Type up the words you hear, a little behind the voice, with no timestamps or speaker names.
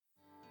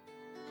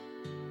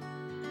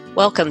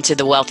Welcome to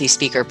the Wealthy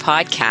Speaker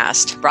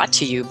Podcast, brought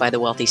to you by the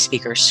Wealthy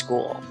Speaker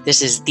School.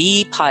 This is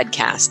the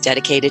podcast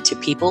dedicated to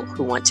people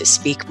who want to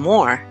speak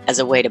more as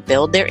a way to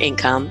build their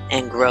income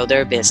and grow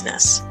their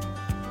business.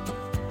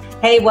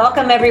 Hey,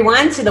 welcome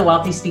everyone to the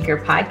Wealthy Speaker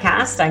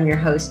Podcast. I'm your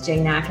host,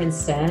 Jane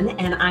Atkinson,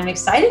 and I'm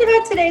excited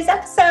about today's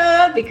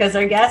episode because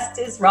our guest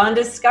is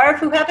Rhonda Scharf,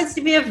 who happens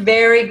to be a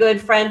very good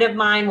friend of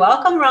mine.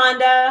 Welcome,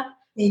 Rhonda.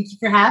 Thank you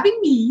for having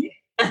me.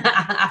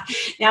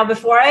 Now,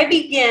 before I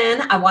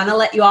begin, I want to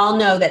let you all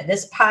know that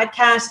this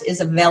podcast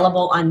is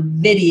available on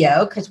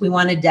video because we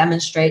want to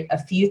demonstrate a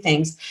few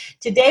things.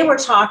 Today, we're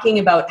talking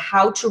about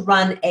how to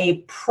run a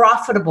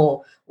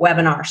profitable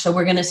webinar. So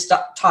we're going to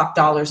talk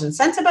dollars and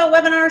cents about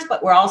webinars,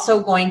 but we're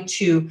also going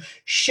to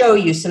show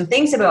you some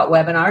things about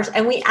webinars.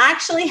 And we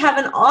actually have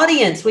an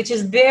audience, which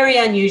is very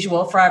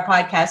unusual for our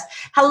podcast.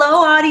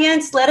 Hello,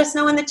 audience. Let us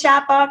know in the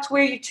chat box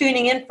where you're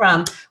tuning in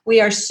from.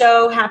 We are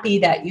so happy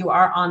that you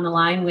are on the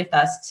line with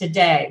us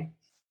today.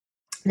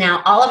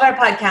 Now, all of our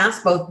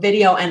podcasts, both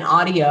video and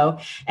audio,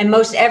 and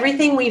most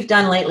everything we've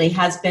done lately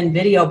has been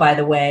video, by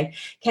the way,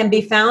 can be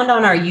found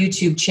on our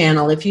YouTube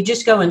channel. If you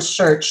just go and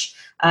search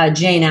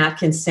Jane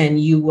Atkinson,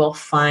 you will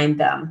find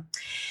them.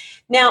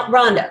 Now,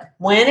 Rhonda,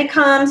 when it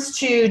comes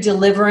to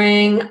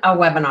delivering a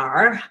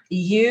webinar,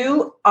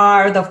 you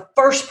are the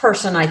first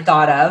person I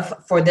thought of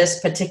for this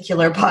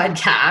particular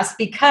podcast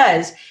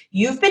because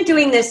you've been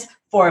doing this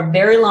for a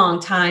very long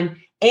time.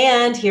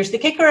 And here's the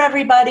kicker,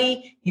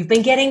 everybody. You've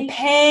been getting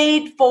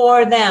paid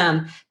for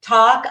them.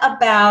 Talk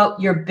about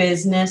your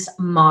business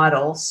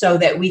model so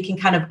that we can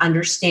kind of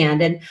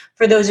understand. And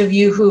for those of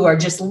you who are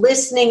just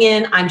listening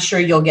in, I'm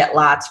sure you'll get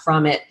lots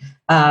from it.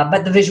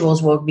 But the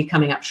visuals will be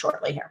coming up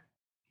shortly here.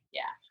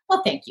 Yeah.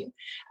 Well, thank you.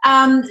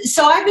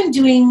 So I've been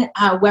doing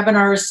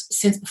webinars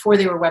since before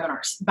they were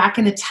webinars, back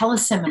in the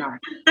teleseminar.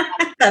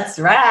 That's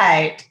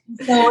right.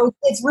 So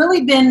it's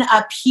really been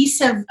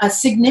a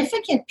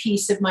significant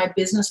piece of my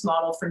business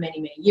model for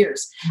many, many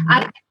years. Mm-hmm.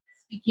 I'm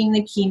speaking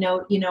the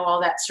keynote, all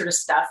that sort of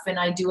stuff. And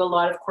I do a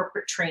lot of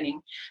corporate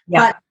training.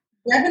 Yeah.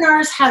 But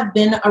webinars have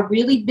been a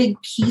really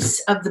big piece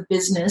of the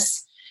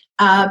business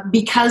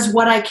because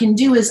what I can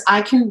do is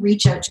I can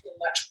reach out to a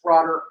much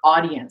broader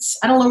audience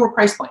at a lower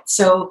price point.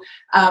 So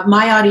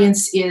my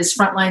audience is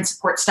frontline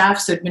support staff,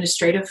 so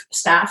administrative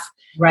staff.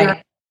 Right. There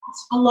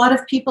are a lot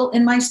of people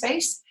in my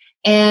space.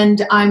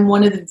 And I'm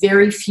one of the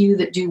very few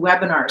that do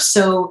webinars.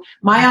 So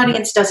my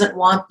audience doesn't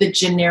want the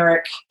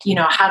generic,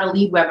 how to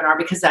lead webinar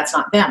because that's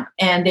not them.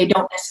 And they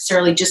don't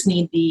necessarily just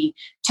need the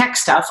tech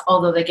stuff,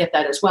 although they get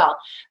that as well.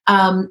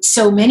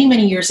 So many,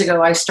 many years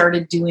ago, I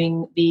started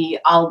doing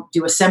I'll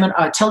do a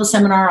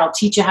teleseminar. I'll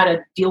teach you how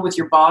to deal with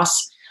your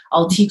boss.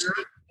 I'll teach you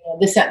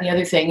this, that, and the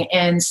other thing.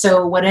 And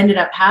so what ended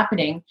up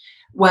happening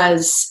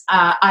was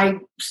I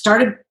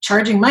started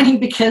charging money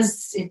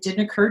because it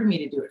didn't occur to me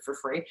to do it for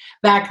free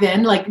back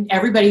then, like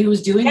everybody who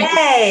was doing it.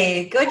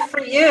 Hey, good for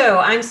you.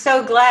 I'm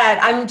so glad.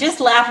 I'm just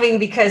laughing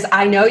because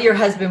I know your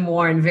husband,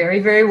 Warren, very,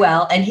 very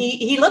well. And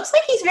he looks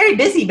like he's very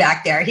busy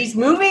back there. He's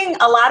moving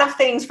a lot of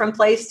things from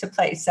place to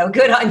place. So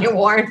good on you,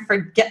 Warren, for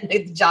getting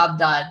the job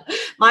done.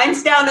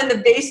 Mine's down in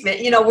the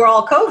basement. We're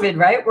all COVID,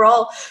 right? We're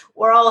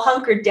all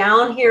hunkered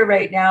down here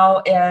right now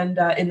and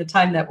in the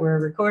time that we're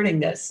recording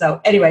this. So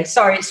anyway,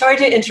 sorry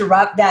to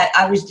interrupt that.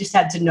 I just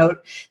had to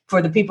note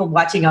for the people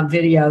watching on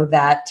video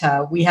that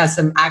we have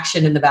some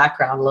action in the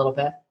background a little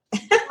bit.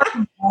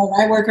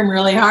 I work them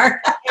really hard.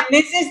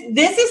 And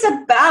this is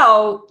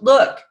about,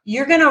 look,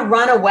 you're going to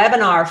run a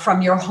webinar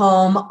from your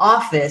home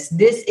office.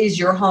 This is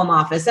your home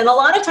office. And a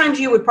lot of times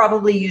you would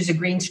probably use a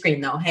green screen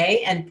though,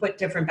 hey, and put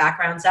different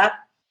backgrounds up.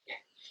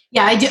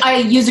 Yeah, I do. I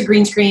use a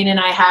green screen and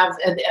I have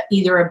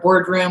either a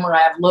boardroom or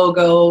I have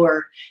logo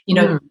or,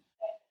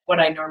 what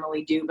I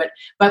normally do. But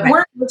right.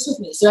 Warren works with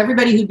me. So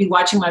everybody who'd be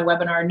watching my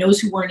webinar knows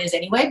who Warren is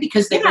anyway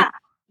because they work.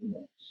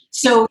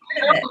 So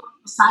they're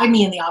beside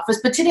me in the office.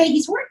 But today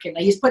he's working.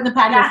 He's putting the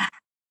patio. Yeah.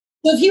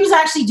 So if he was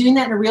actually doing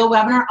that in a real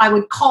webinar, I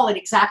would call it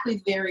exactly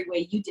the very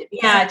way you did.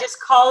 Yeah,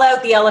 just call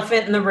out the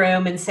elephant in the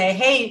room and say,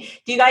 hey,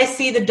 do you guys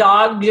see the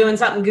dog doing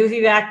something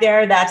goofy back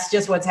there? That's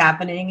just what's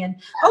happening. And,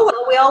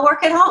 we all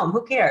work at home.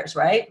 Who cares,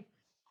 right?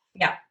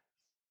 Yeah.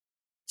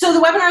 So the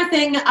webinar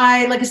thing,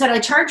 like I said, I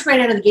charged right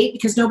out of the gate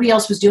because nobody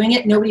else was doing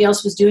it. Nobody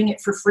else was doing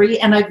it for free.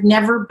 And I've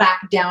never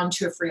backed down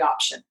to a free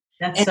option.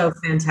 That's so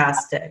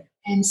fantastic.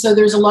 And so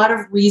there's a lot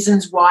of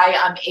reasons why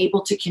I'm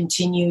able to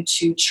continue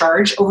to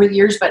charge over the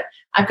years, but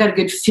I've got a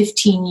good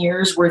 15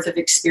 years worth of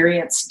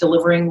experience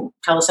delivering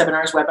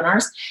teleseminars,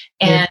 webinars,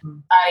 and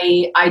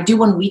I do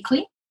one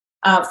weekly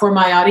for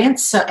my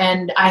audience. So,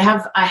 and I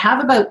have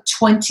about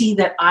 20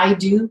 that I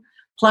do.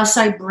 Plus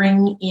I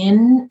bring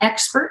in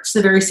experts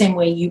the very same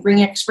way you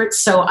bring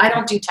experts. So I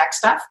don't do tech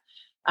stuff.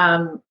 I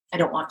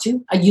don't want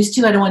to. I used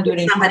to. I don't want to do it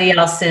anymore. Somebody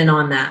else in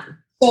on that.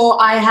 So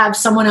I have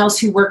someone else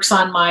who works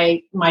on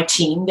my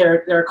team.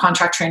 They're a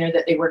contract trainer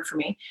that they work for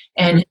me.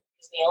 And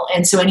Neil.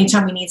 And so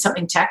anytime we need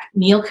something tech,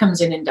 Neil comes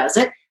in and does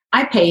it.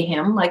 I pay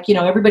him,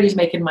 everybody's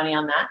making money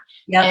on that.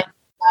 Yeah.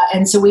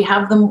 And so we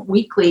have them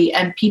weekly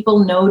and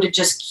people know to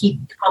just keep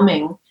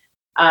coming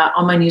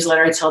on my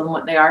newsletter, I tell them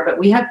what they are, but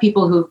we have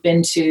people who've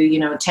been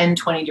to, 10,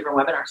 20 different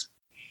webinars.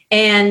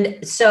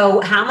 And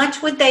so how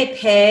much would they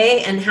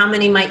pay and how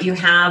many might you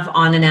have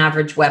on an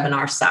average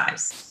webinar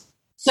size?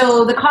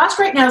 So the cost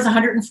right now is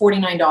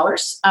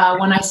 $149.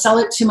 When I sell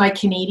it to my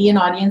Canadian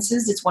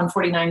audiences, it's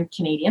 $149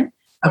 Canadian.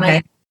 When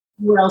Okay.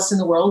 Where else in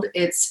the world,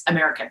 it's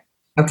American.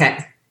 Okay.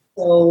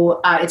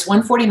 So it's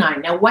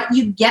 $149. Now, what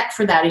you get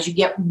for that is you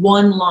get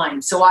one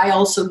line. So I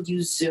also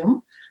use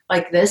Zoom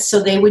like this.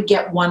 So they would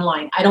get one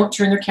line. I don't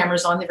turn their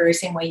cameras on the very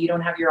same way you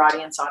don't have your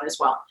audience on as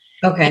well.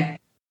 Okay.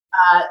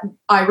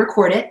 I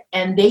record it,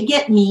 and they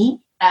get me,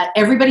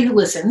 everybody who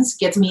listens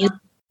gets me in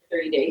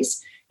 30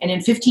 days. And in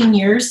 15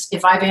 years,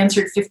 if I've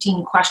answered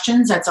 15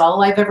 questions, that's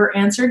all I've ever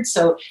answered.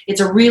 So it's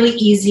a really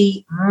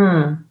easy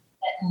that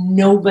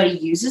nobody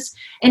uses.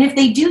 And if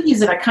they do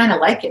use it, I kind of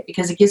like it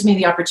because it gives me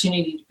the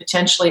opportunity to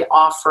potentially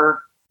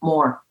offer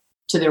more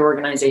to their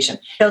organization.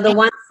 So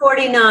the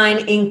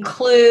 $149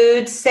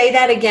 includes, say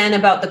that again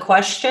about the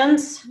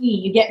questions.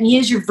 You get me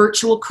as your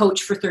virtual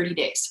coach for 30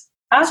 days.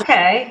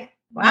 Okay.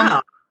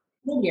 Wow.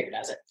 Nobody ever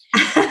does it.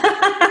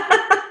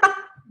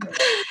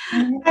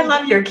 I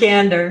love your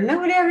candor.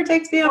 Nobody ever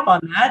takes me up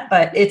on that,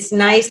 but it's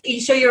nice.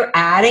 So you're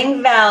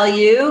adding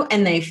value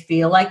and they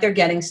feel like they're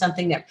getting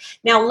something there.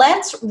 Now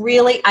let's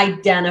really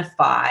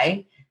identify,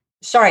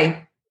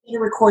 a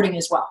recording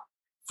as well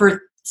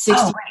for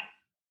 60. Oh,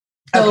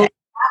 So okay.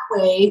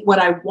 that way, what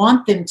I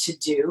want them to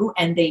do,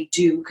 and they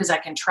do because I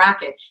can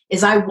track it,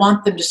 is I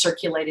want them to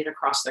circulate it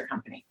across their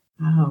company.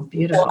 Oh,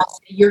 beautiful. So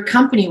your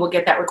company will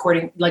get that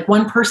recording. Like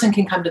one person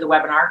can come to the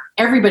webinar.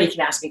 Everybody can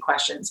ask me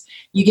questions.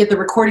 You get the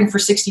recording for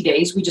 60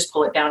 days. We just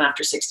pull it down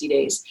after 60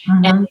 days.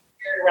 Mm-hmm. And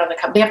around the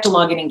company, they have to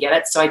log in and get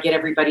it. So I get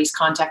everybody's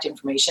contact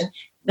information.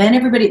 Then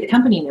everybody at the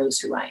company knows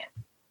who I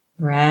am.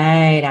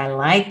 Right. I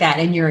like that.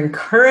 And you're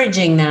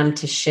encouraging them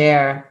to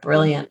share.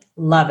 Brilliant.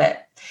 Love it.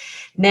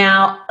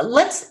 Now,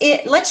 let's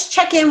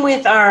check in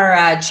with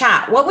our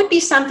chat. What would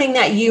be something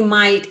that you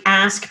might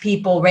ask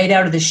people right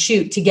out of the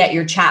chute to get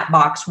your chat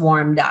box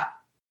warmed up?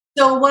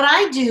 So what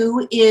I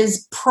do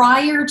is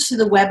prior to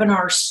the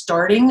webinar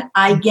starting,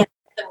 I get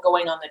them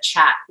going on the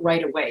chat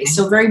right away.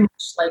 So very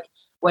much like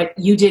what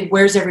you did,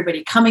 where's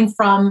everybody coming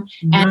from?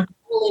 Mm-hmm. And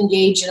we'll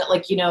engage in it.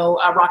 Like,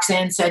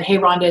 Roxanne said, hey,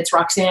 Rhonda, it's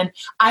Roxanne.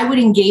 I would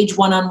engage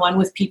one-on-one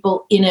with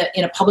people in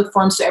a public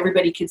forum so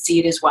everybody could see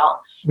it as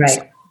well. Right.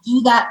 So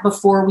do that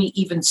before we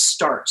even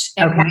start.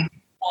 And what it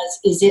does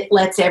is it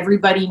lets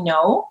everybody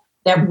know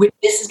that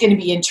this is going to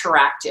be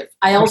interactive.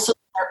 I also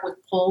start with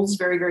polls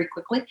very, very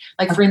quickly.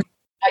 Like for instance,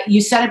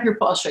 you set up your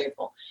poll. I'll show you a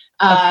poll.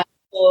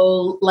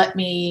 So let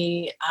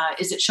me,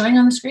 is it showing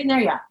on the screen there?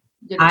 Yeah.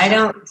 I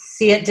don't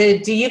see it.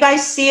 Do you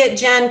guys see it,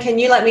 Jen? Can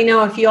you let me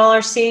know if you all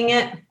are seeing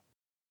it?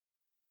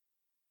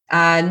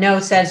 No,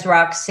 says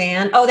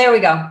Roxanne. Oh, there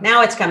we go.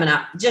 Now it's coming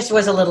up. Just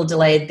was a little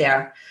delayed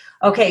there.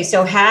 Okay,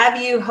 so have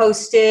you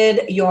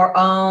hosted your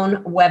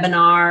own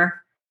webinar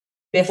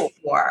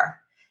before?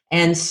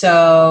 And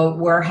so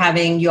we're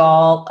having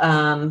y'all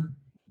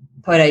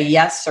put a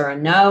yes or a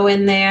no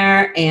in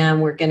there,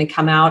 and we're going to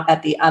come out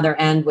at the other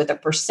end with a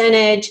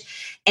percentage.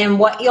 And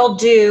what you'll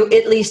do,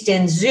 at least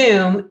in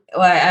Zoom,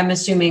 I'm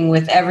assuming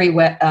with every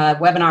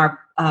webinar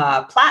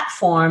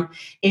platform,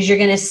 is you're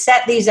going to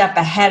set these up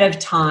ahead of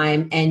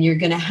time, and you're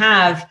going to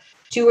have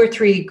 2 or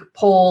 3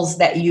 polls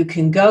that you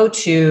can go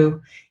to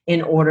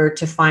in order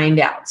to find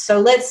out. So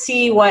let's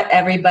see what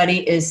everybody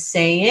is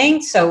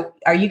saying. So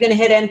are you going to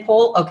hit end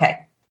poll?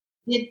 Okay.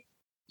 It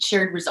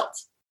shared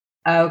results.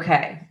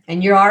 Okay.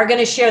 And you are going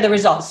to share the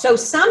results. So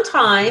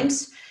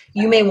sometimes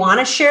you may want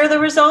to share the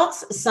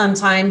results.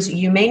 Sometimes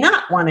you may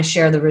not want to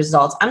share the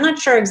results. I'm not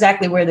sure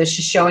exactly where this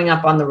is showing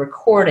up on the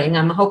recording.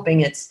 I'm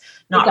hoping it's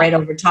not right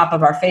over top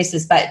of our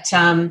faces. But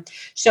so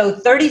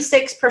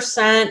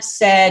 36%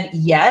 said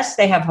yes,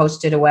 they have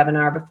hosted a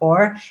webinar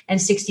before. And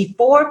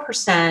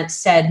 64%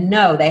 said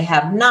no, they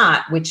have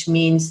not, which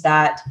means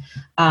that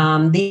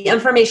the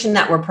information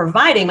that we're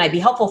providing might be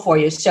helpful for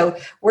you. So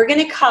we're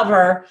going to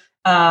cover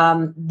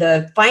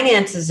the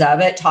finances of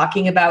it,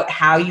 talking about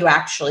how you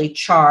actually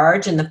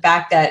charge and the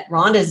fact that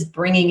Rhonda is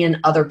bringing in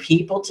other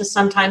people to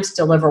sometimes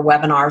deliver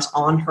webinars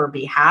on her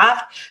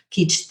behalf,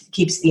 keeps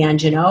the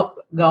engine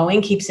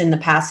going, keeps in the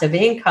passive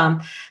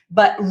income.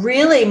 But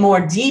really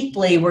more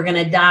deeply, we're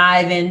going to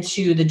dive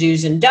into the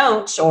do's and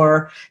don'ts,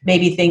 or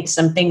maybe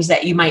some things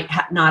that you might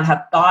not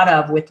have thought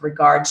of with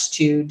regards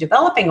to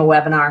developing a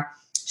webinar.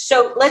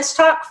 So let's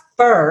talk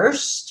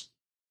first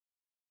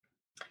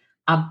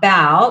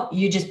about,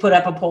 you just put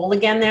up a poll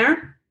again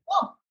there.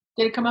 Oh,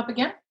 did it come up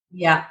again?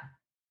 Yeah.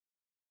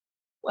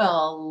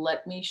 Well,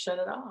 let me shut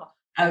it off.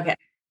 Okay.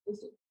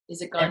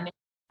 Is it gone now?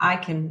 I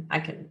can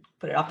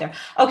put it up there.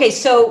 Okay,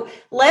 so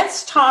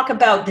let's talk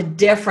about the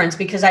difference,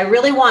 because I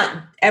really want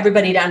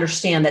everybody to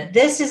understand that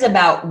this is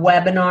about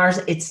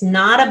webinars. It's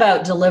not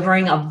about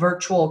delivering a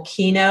virtual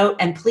keynote.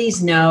 And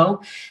please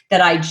know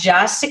that I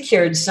just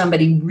secured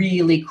somebody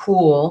really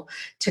cool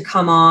to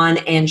come on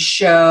and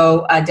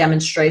show a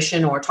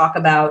demonstration or talk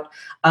about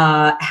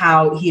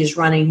how he is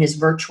running his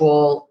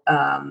virtual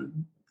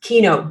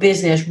keynote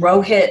business.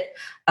 Rohit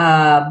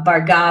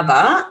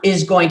Bhargava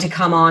is going to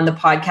come on the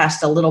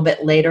podcast a little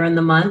bit later in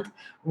the month.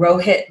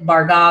 Rohit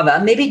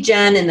Bhargava. Maybe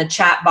Jen, in the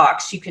chat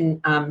box, you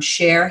can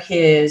share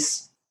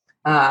his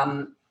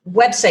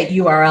website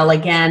URL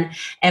again,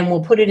 and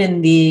we'll put it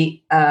in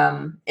the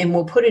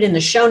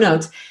show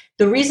notes.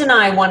 The reason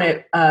I want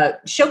to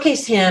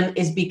showcase him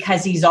is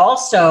because he's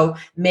also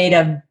made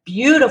a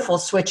beautiful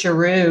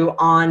switcheroo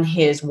on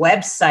his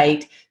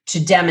website to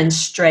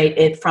demonstrate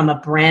it from a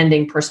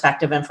branding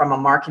perspective and from a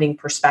marketing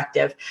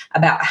perspective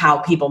about how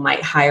people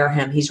might hire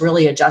him. He's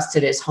really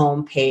adjusted his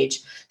homepage.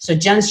 So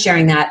Jen's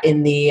sharing that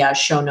in the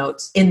show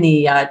notes, in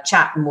the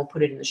chat, and we'll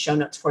put it in the show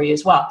notes for you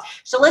as well.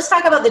 So let's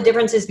talk about the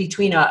differences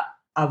between a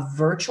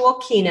virtual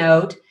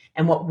keynote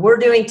and what we're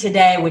doing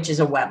today, which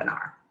is a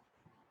webinar.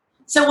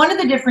 So one of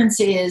the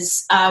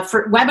differences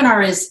for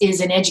webinar is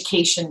an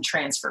education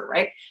transfer,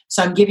 right?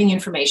 So I'm giving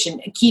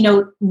information. A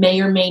keynote may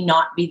or may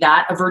not be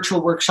that. A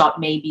virtual workshop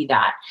may be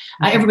that.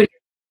 Everybody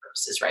has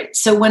purposes, right?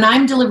 So when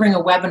I'm delivering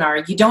a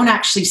webinar, you don't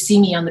actually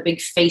see me on the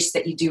big face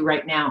that you do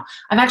right now.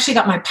 I've actually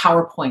got my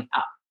PowerPoint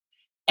up.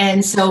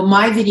 And so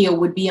my video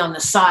would be on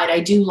the side. I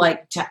do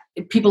like to,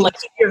 people like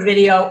to keep your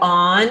video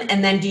on,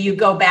 and then do you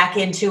go back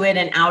into it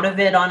and out of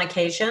it on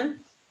occasion?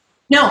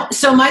 No,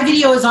 so my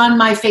video is on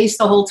my face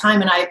the whole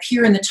time, and I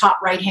appear in the top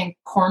right-hand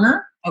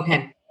corner.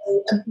 Okay.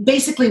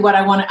 Basically what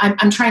I want to,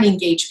 I'm trying to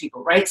engage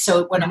people, right?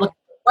 So when I'm looking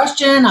at a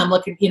question, I'm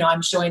looking,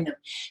 I'm showing them.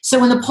 So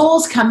when the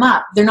polls come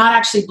up, they're not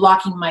actually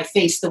blocking my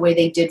face the way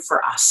they did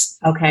for us.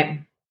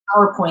 Okay.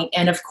 PowerPoint.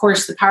 And of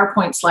course, the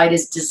PowerPoint slide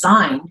is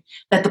designed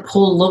that the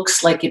poll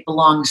looks like it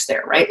belongs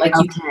there, right? Like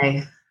you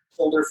can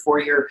folder for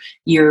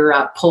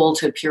your poll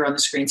to appear on the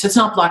screen. So it's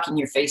not blocking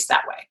your face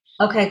that way.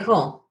 Okay,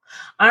 cool.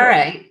 All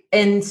right.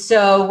 And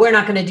so we're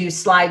not going to do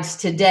slides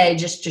today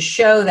just to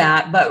show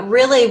that. But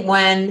really,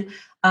 when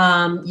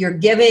you're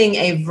giving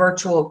a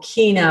virtual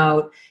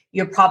keynote,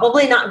 you're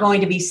probably not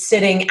going to be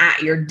sitting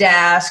at your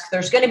desk.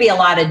 There's going to be a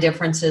lot of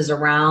differences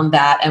around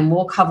that, and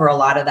we'll cover a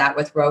lot of that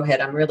with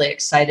Rohit. I'm really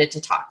excited to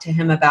talk to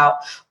him about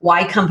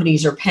why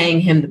companies are paying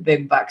him the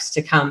big bucks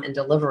to come and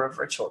deliver a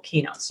virtual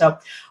keynote. So,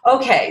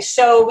 okay,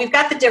 so we've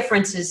got the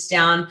differences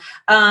down.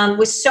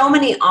 With so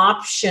many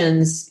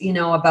options,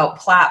 about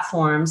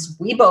platforms,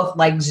 we both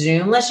like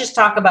Zoom. Let's just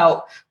talk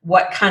about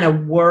what kind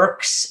of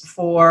works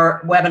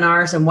for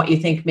webinars and what you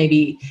think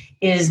maybe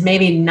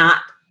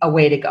not a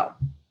way to go.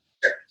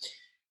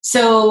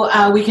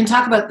 So we can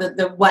talk about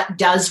the what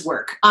does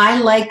work. I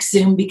like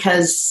Zoom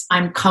because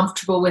I'm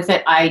comfortable with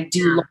it. I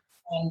do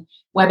like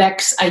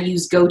WebEx. I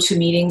use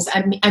GoToMeetings.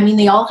 I mean,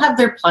 they all have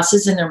their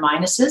pluses and their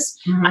minuses.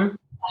 I find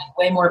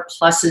way more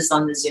pluses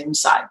on the Zoom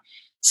side.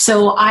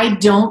 So I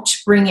don't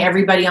bring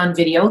everybody on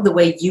video the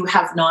way you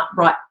have not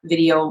brought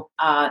video.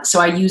 So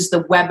I use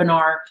the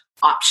webinar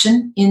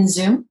option in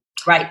Zoom.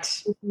 Right.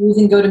 If you're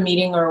using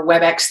GoToMeeting or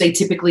WebEx, they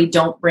typically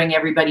don't bring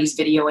everybody's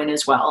video in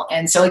as well.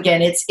 And so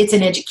again, it's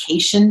an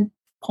education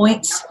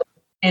point.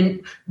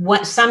 And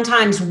what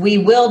sometimes we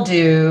will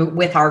do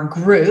with our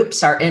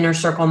groups, our Inner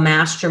Circle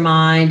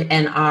Mastermind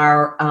and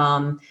our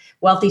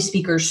Wealthy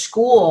Speakers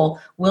School,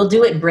 we'll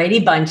do it Brady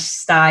Bunch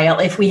style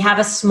if we have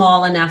a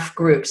small enough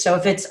group. So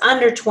if it's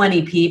under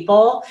 20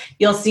 people,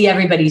 you'll see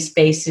everybody's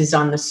faces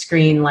on the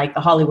screen like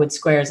the Hollywood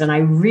Squares. And I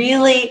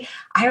really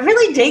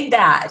dig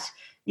that.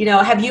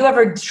 Have you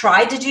ever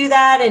tried to do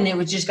that and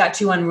it just got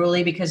too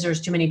unruly because there's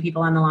too many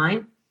people on the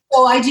line?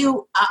 So I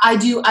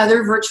do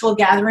other virtual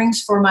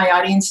gatherings for my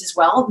audience as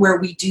well, where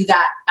we do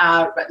that.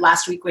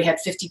 Last week we had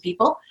 50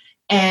 people.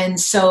 And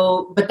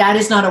so, but that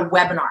is not a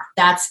webinar.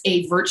 That's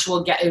a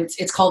virtual,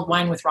 it's called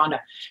Wine with Rhonda.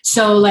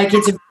 So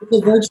it's a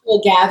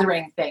virtual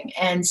gathering thing.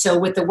 And so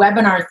with the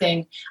webinar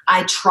thing,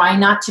 I try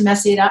not to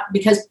mess it up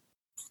because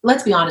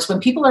let's be honest, when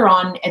people are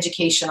on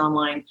education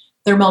online,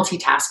 they're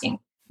multitasking.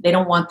 They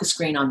don't want the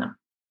screen on them.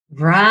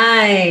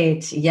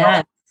 Right.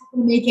 Yes.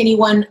 Don't make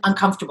anyone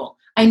uncomfortable.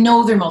 I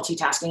know they're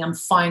multitasking. I'm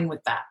fine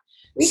with that.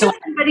 We had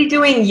somebody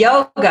doing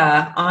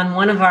yoga on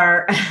one of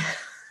our,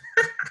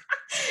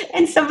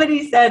 and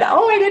somebody said,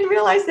 "Oh, I didn't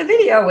realize the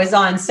video was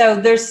on." So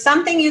there's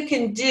something you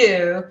can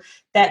do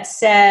that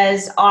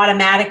says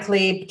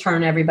automatically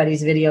turn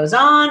everybody's videos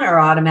on or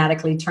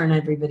automatically turn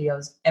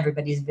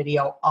everybody's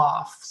video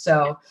off.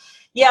 So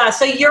yeah,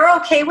 so you're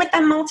okay with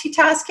them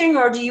multitasking,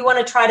 or do you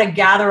want to try to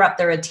gather up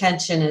their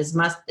attention as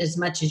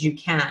much as you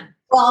can?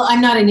 Well, I'm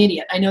not an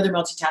idiot. I know they're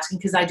multitasking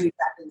because I do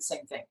exactly the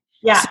same thing.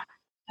 Yeah. So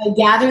I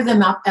gather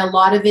them up. A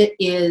lot of it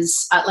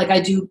is I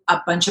do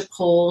a bunch of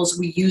polls.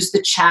 We use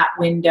the chat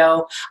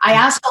window. I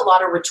ask a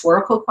lot of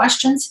rhetorical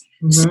questions.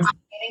 Mm-hmm. So I'm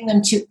getting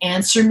them to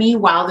answer me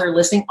while they're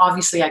listening.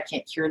 Obviously, I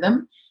can't hear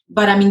them,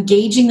 but I'm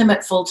engaging them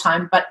at full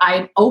time. But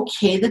I'm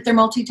okay that they're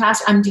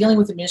multitasking. I'm dealing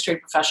with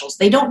administrative professionals.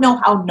 They don't know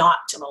how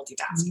not to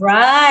multitask.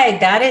 Right.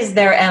 That is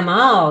their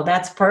MO.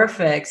 That's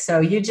perfect. So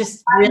you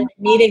just really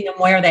meeting them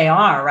where they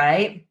are,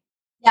 right?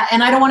 Yeah,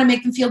 and I don't want to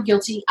make them feel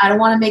guilty. I don't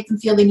want to make them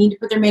feel they need to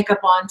put their makeup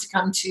on to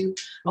come to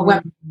a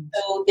webinar.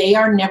 So they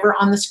are never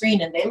on the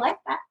screen, and they like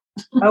that.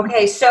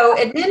 Okay, so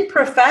admin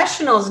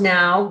professionals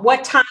now,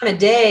 what time of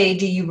day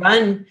do you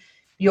run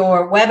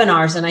your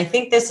webinars. And I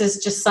think this is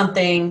just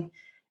something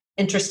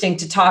interesting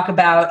to talk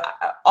about.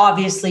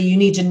 Obviously, you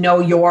need to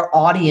know your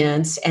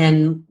audience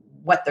and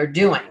what they're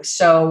doing.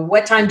 So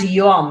what time do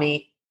you all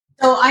meet?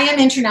 So I am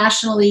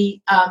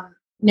internationally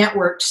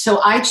networked.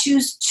 So I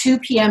choose 2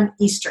 p.m.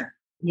 Eastern.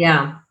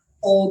 Yeah.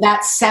 So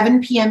that's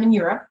 7 p.m. in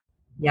Europe.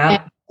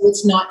 Yeah.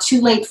 It's not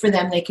too late for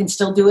them. They can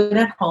still do it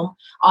at home.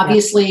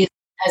 Obviously,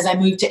 as I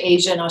move to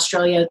Asia and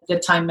Australia, the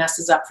time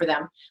messes up for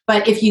them.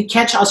 But if you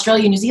catch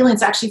Australia and New Zealand,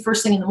 it's actually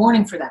first thing in the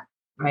morning for them.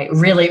 Right.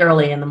 Really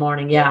early in the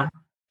morning. Yeah.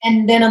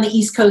 And then on the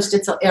East Coast,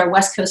 or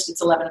West Coast,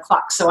 it's 11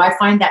 o'clock. So I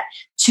find that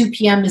 2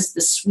 p.m. is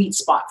the sweet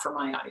spot for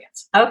my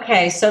audience.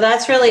 Okay. So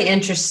that's really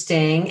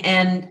interesting.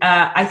 And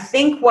I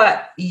think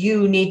what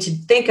you need to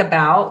think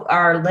about,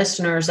 our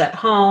listeners at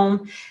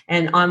home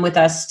and on with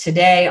us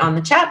today on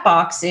the chat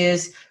box,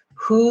 is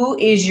who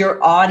is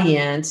your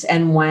audience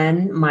and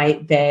when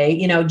might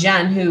they,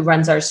 Jen, who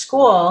runs our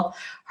school,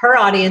 her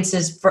audience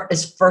is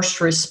first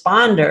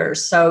responders.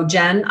 So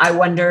Jen, I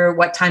wonder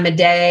what time of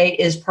day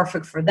is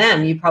perfect for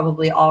them. You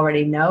probably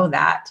already know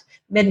that.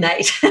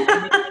 Midnight.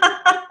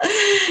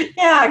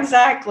 Yeah,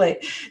 exactly.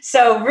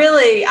 So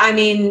really,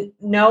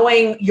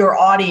 knowing your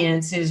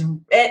audience is,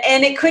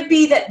 and it could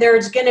be that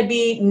there's going to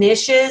be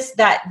niches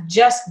that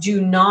just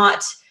do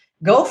not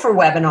go for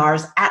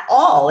webinars at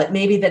all. It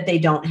may be that they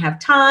don't have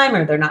time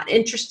or they're not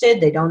interested.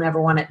 They don't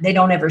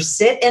ever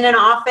sit in an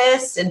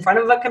office in front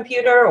of a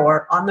computer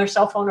or on their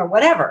cell phone or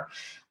whatever.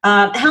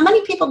 How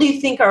many people do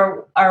you think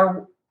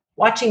are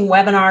watching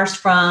webinars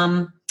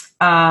from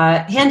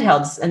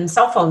handhelds and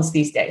cell phones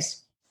these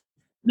days?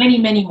 Many,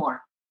 many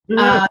more.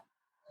 Mm-hmm.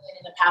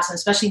 In the past, and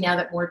especially now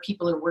that more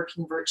people are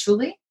working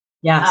virtually.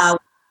 Yes.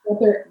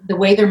 The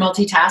way they're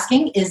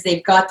multitasking is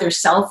they've got their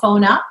cell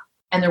phone up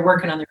and they're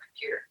working on their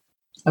computer.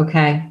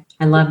 Okay.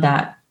 I love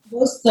that.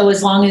 So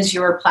as long as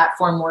your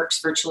platform works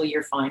virtually,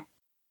 you're fine.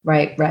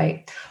 Right.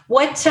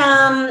 What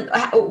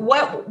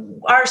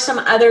are some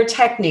other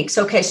techniques?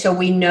 Okay, so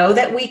we know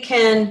that we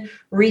can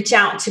reach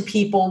out to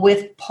people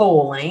with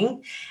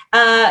polling.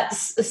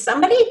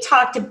 Somebody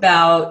talked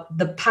about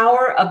the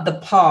power of the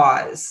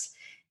pause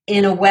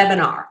in a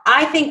webinar.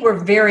 I think we're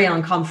very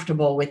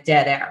uncomfortable with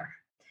dead air.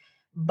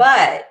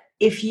 But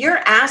if you're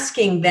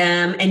asking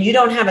them and you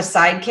don't have a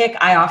sidekick,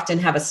 I often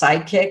have a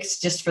sidekick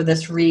just for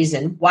this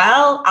reason.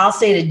 I'll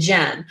say to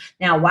Jen,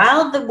 now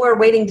while we're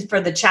waiting for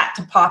the chat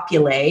to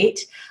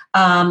populate,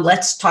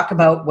 let's talk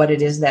about what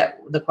it is that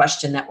the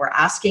question that we're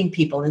asking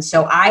people. And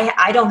so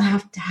I don't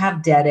have to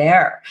have dead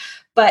air.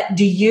 But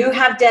do you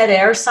have dead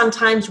air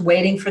sometimes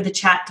waiting for the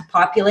chat to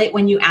populate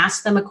when you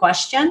ask them a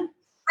question?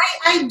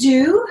 I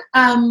do,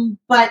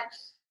 but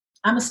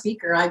I'm a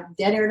speaker.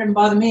 Dead air doesn't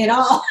bother me at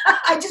all.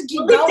 I just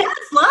keep going.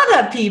 That's a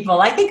lot of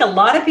people. I think a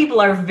lot of people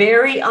are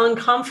very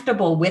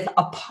uncomfortable with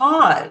a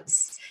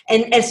pause,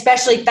 and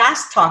especially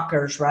fast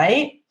talkers,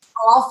 right?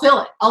 I'll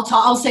fill it.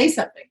 I'll say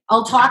something.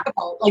 I'll talk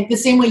about, like the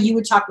same way you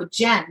would talk with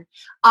Jen.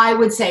 I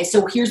would say,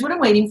 so here's what I'm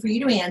waiting for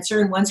you to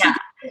answer. And once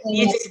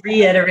you just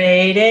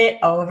reiterate it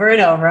over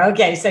and over.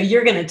 Okay, so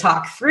you're going to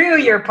talk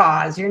through your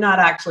pause. You're not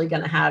actually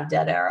going to have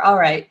dead air. All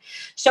right.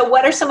 So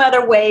what are some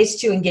other ways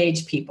to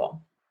engage people?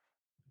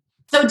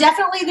 So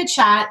definitely the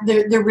chat,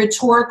 the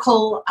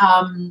rhetorical,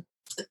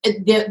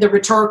 the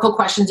rhetorical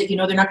questions that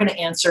they're not going to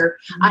answer.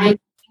 Mm-hmm. I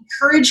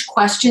encourage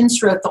questions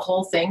throughout the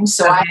whole thing.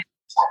 So I have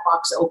the chat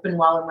box open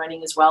while I'm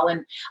running as well,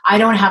 and I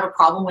don't have a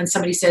problem when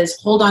somebody says,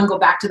 "Hold on, go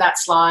back to that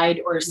slide,"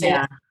 or say.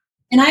 Yeah.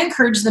 And I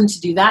encourage them to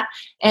do that.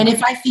 And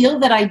if I feel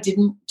that I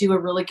didn't do a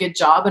really good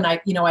job and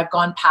I've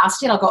gone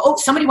past it, I'll go, "Oh,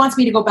 somebody wants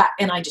me to go back,"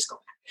 and I just go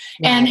back.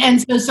 Yeah.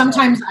 And so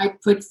sometimes I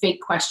put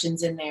fake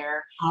questions in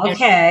there.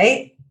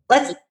 Okay,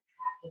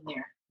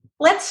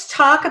 Let's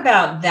talk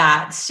about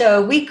that.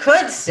 So we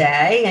could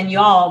say, and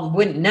y'all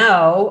wouldn't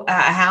know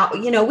how,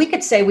 we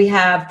could say we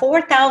have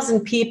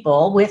 4,000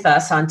 people with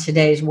us on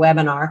today's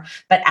webinar,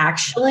 but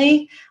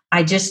actually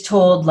I just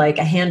told like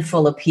a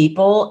handful of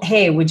people,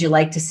 hey, would you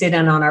like to sit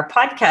in on our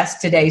podcast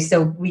today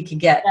so we could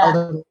get a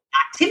little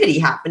activity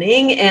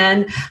happening?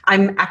 And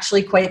I'm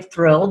actually quite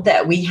thrilled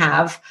that we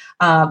have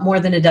more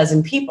than a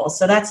dozen people.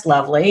 So that's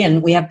lovely.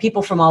 And we have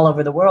people from all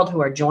over the world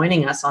who are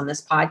joining us on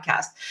this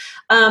podcast.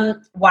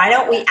 Why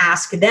don't we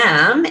ask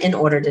them, in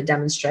order to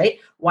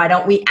demonstrate, why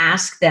don't we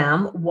ask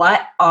them,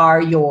 what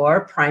are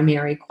your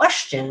primary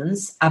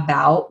questions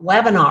about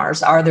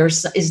webinars?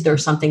 Is there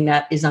something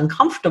that is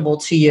uncomfortable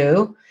to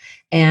you?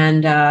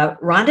 And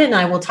Rhonda and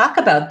I will talk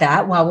about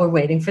that while we're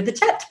waiting for the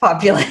chat to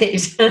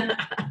populate.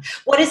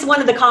 What is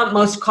one of the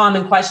most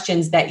common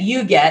questions that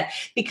you get?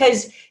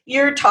 Because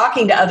you're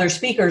talking to other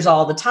speakers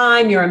all the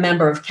time. You're a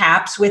member of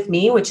CAPS with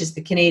me, which is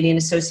the Canadian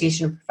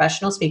Association of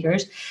Professional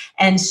Speakers.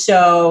 And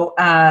so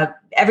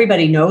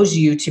everybody knows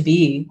you to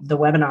be the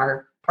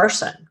webinar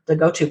person, the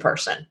go-to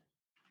person.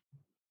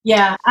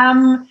 Yeah.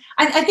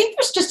 I think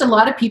there's just a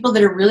lot of people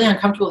that are really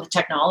uncomfortable with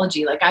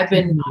technology. Like I've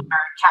been on our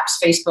CAPS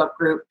Facebook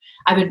group.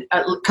 A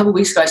couple of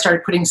weeks ago, I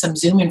started putting some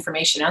Zoom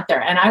information out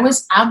there, and I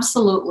was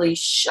absolutely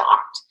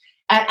shocked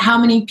at how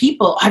many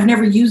people, I've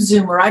never used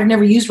Zoom or I've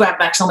never used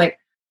WebEx. I'm like,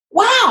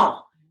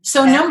 wow.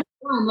 So number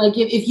Like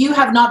if you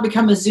have not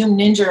become a Zoom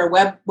ninja or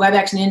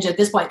WebEx ninja at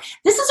this point,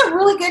 this is a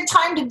really good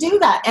time to do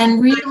that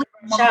and really.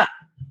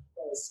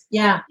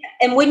 Yeah.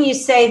 And when you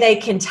say they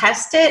can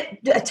test it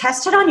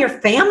on your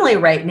family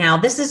right now.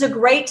 This is a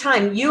great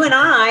time. You and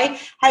I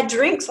had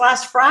drinks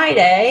last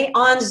Friday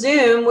on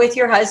Zoom with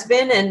your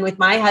husband and with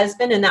my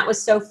husband, and that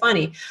was so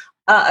funny.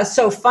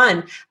 So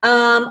fun.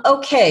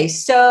 Okay,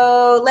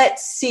 so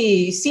let's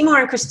see.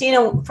 Seymour and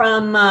Christina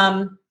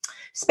from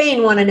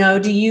Spain want to know,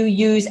 do you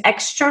use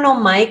external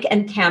mic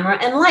and camera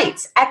and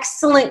lights?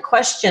 Excellent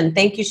question.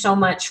 Thank you so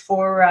much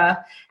for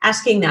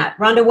asking that.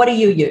 Rhonda, what do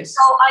you use?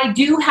 So I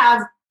do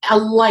have a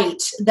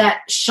light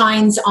that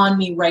shines on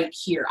me right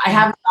here. I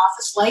have an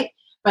office light,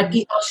 but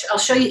I'll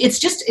show you.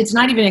 It's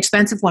not even an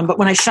expensive one, but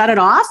when I shut it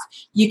off,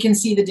 you can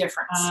see the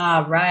difference.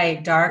 Ah,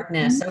 right.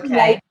 Darkness. Okay.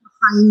 Right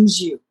behind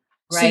you.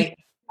 Right.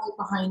 So right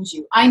behind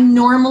you. I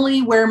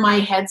normally wear my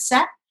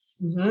headset.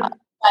 Mm-hmm. But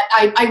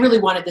I really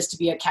wanted this to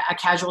be a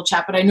casual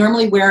chat, but I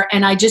normally wear,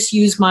 and I just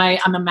use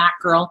I'm a Mac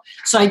girl,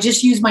 so I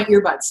just use my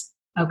earbuds.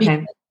 Okay.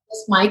 Because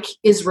this mic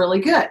is really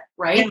good,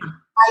 right? Yeah.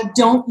 I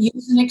don't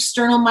use an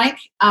external mic.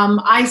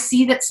 I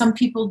see that some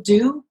people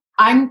do.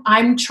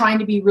 I'm trying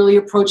to be really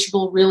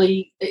approachable,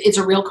 really, it's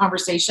a real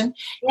conversation.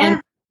 Yeah. And if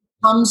it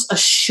becomes a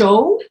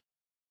show,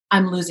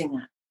 I'm losing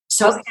that.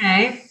 So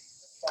okay.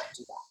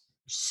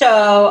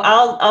 So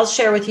I'll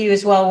share with you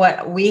as well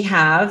what we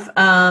have.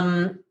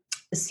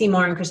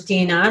 Seymour and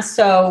Christina.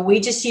 So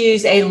we just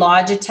use a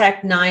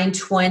Logitech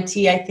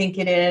 920, I think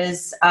it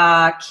is,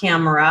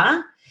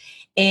 camera.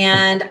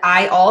 And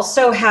I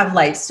also have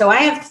lights. So I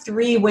have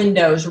 3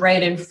 windows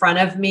right in front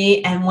of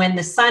me. And when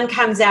the sun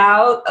comes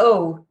out,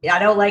 I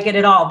don't like it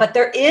at all. But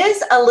there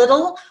is a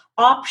little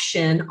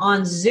option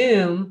on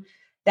Zoom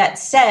that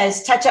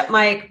says touch up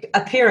my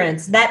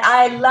appearance that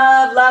I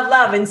love, love,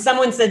 love. And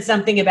someone said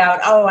something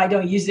about, I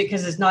don't use it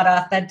because it's not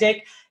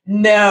authentic.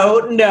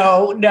 No,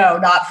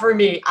 not for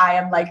me. I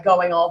am like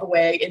going all the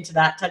way into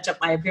that touch up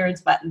my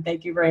appearance button.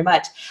 Thank you very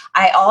much.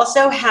 I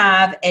also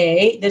have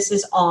this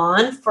is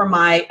on for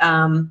my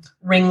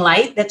ring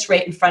light that's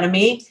right in front of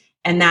me,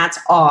 and that's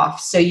off.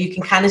 So you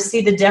can kind of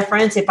see the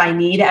difference if I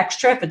need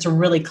extra, if it's a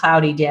really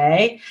cloudy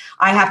day.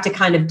 I have to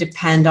kind of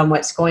depend on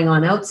what's going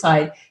on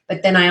outside.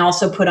 But then I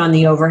also put on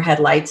the overhead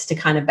lights to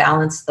kind of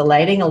balance the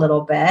lighting a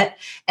little bit.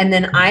 And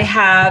then I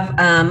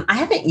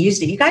haven't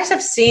used it. You guys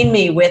have seen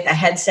me with a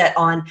headset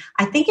on.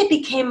 I think it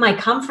became my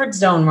comfort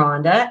zone,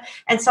 Rhonda.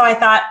 And so I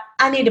thought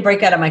I need to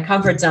break out of my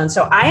comfort zone.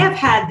 So I have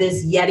had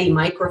this Yeti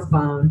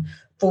microphone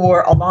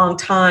for a long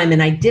time,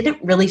 and I didn't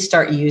really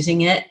start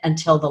using it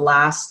until the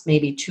last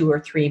maybe 2 or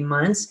 3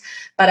 months.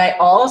 But I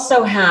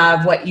also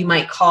have what you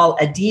might call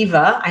a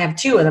Diva. I have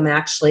 2 of them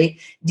actually,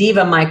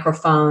 Diva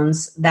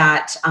microphones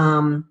that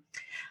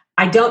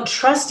I don't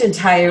trust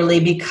entirely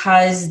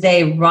because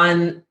they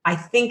run, I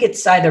think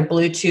it's either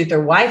Bluetooth or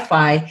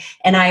Wi-Fi,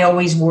 and I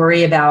always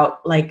worry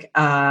about like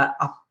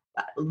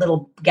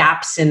little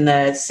gaps in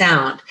the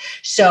sound.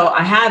 So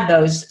I have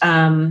those,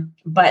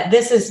 but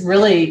this is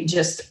really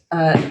just,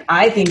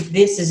 I think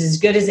this is as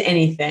good as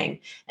anything.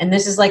 And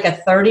this is like a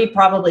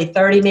probably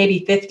 $30,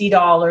 maybe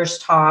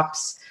 $50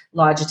 tops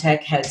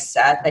Logitech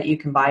headset that you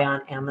can buy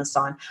on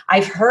Amazon.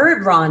 I've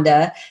heard,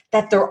 Rhonda,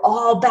 that they're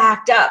all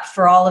backed up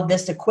for all of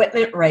this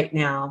equipment right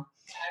now.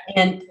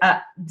 And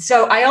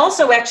so I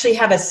also actually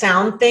have a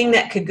sound thing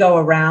that could go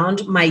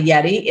around my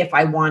Yeti if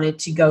I wanted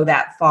to go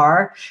that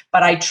far,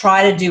 but I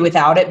try to do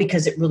without it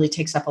because it really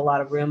takes up a lot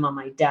of room on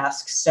my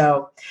desk.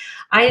 So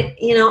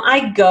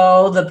I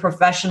go the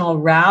professional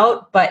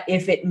route, but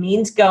if it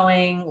means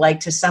going like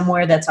to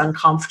somewhere that's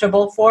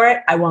uncomfortable for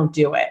it, I won't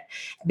do it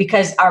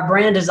because our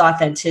brand is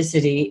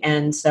authenticity.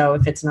 And so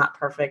if it's not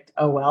perfect,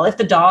 oh well. If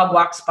the dog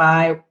walks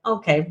by,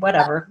 okay,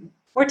 whatever.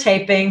 We're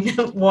taping.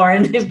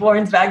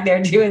 Warren's back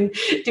there doing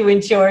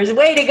chores.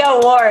 Way to go,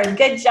 Warren.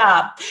 Good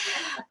job.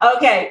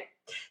 Okay.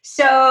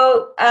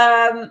 So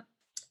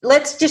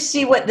let's just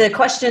see what the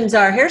questions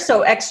are here.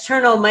 So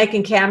external mic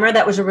and camera,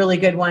 that was a really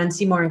good one,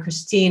 Seymour and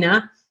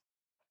Christina.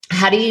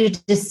 How do you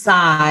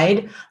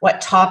decide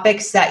what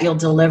topics that you'll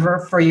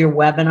deliver for your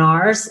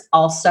webinars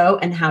also,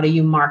 and how do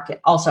you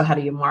market? So how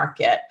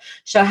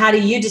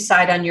do you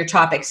decide on your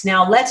topics?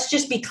 Now, let's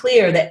just be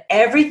clear that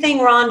everything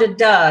Rhonda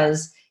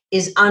does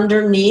is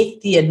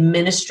underneath the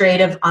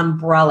administrative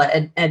umbrella,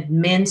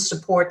 admin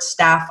support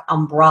staff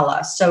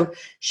umbrella. So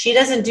she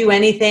doesn't do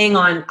anything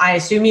on, I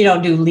assume you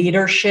don't do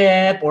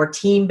leadership or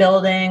team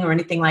building or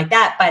anything like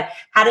that, but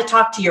how to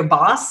talk to your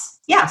boss?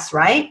 Yes,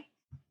 right?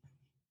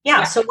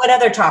 Yeah. So what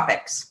other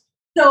topics?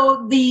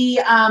 So the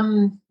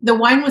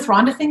Wine with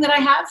Rhonda thing that I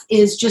have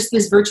is just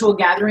this virtual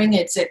gathering.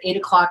 It's at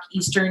 8:00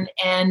 Eastern,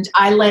 and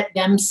I let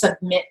them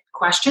submit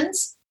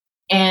questions.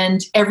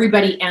 And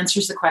everybody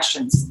answers the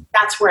questions.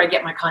 That's where I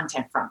get my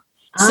content from.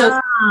 So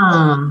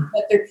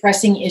what their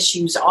pressing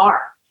issues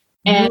are.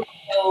 And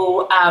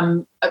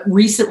so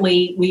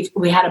recently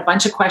we had a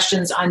bunch of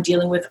questions on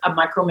dealing with a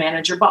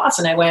micromanager boss.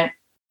 And I went,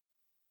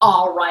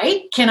 all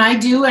right, can I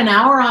do an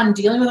hour on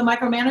dealing with a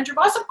micromanager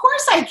boss? Of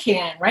course I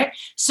can, right?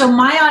 So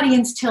my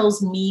audience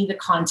tells me the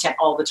content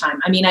all the time.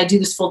 I mean, I do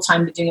this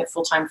full-time, been doing it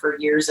full-time for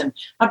years. And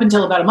up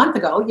until about a month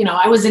ago,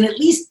 I was in at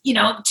least, 2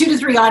 to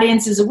 3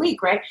 audiences a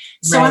week, right?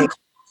 So I'm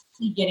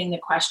constantly getting the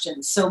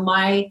questions. So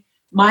my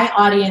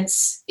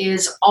audience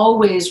is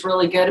always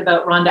really good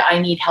about, Rhonda, I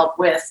need help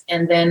with,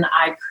 and then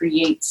I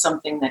create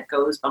something that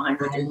goes behind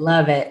it. I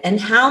love it. And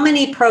how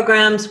many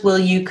programs will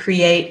you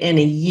create in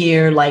a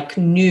year, like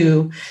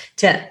new?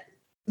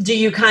 Do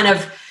you kind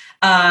of,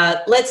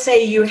 let's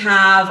say you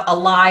have a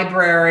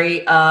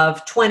library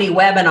of 20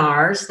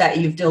 webinars that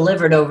you've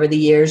delivered over the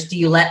years. Do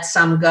you let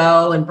some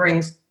go and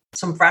bring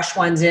some fresh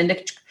ones in?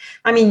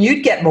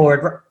 You'd get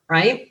bored,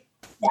 right?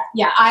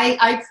 Yeah.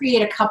 I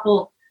create a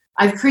couple.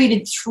 I've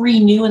created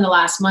 3 new in the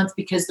last month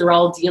because they're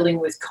all dealing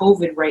with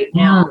COVID right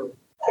now.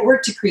 I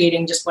work to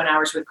creating just 1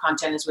 hours with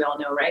content, as we all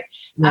know, right?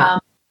 Yeah.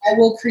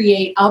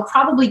 I'll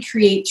probably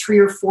create 3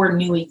 or 4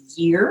 new a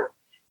year,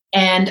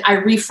 and I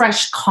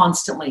refresh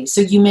constantly. So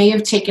you may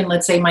have taken,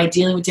 let's say, my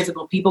Dealing with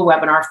Difficult People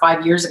webinar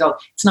 5 years ago.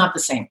 It's not the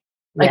same.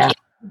 It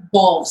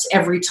evolves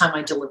every time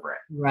I deliver it.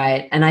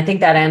 Right. And I think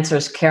that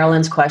answers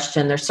Carolyn's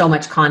question. There's so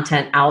much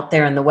content out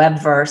there in the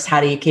webverse. How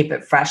do you keep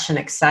it fresh and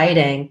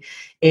exciting?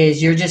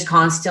 Is you're just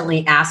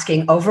constantly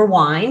asking over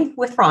wine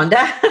with Rhonda.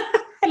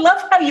 I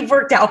love how you've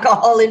worked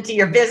alcohol into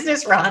your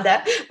business,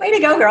 Rhonda. Way to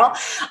go, girl.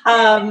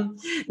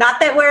 Not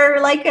that we're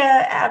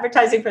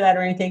advertising for that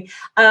or anything.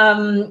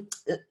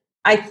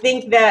 I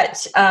think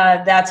that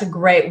that's a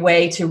great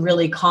way to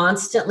really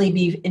constantly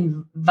be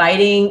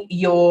inviting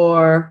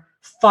your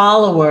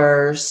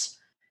followers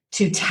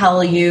to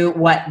tell you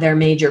what their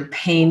major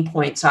pain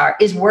points are.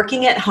 Is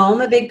working at home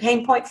a big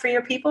pain point for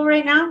your people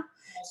right now?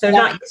 So they're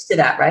not used to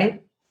that,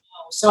 right?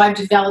 So I've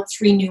developed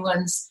 3 new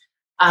ones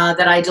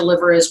that I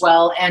deliver as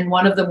well. And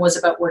one of them was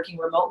about working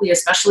remotely,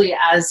 especially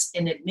as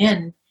an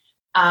admin.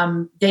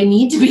 They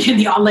need to be in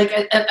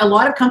the, a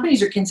lot of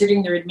companies are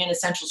considering their admin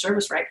essential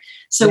service, right?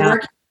 So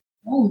working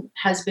from home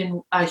has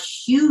been a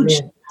huge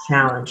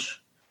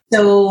challenge.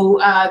 So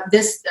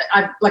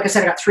like I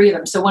said, I got 3 of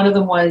them. So one of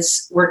them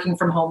was working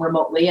from home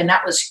remotely, and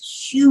that was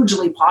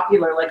hugely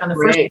popular. Like on the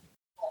first,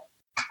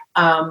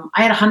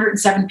 I had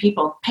 107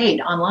 people paid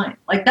online.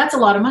 That's a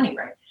lot of money,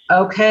 right?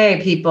 Okay,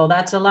 people,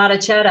 that's a lot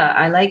of cheddar.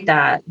 I like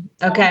that.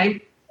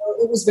 Okay.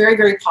 It was very,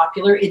 very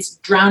popular. It's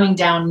drowning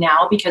down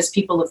now because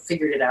people have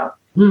figured it out.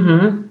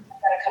 Mm-hmm. I've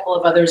got a couple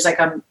of others,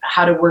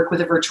 how to work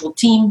with a virtual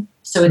team.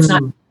 So it's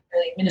not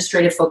really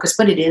administrative focus,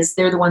 but it is.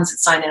 They're the ones that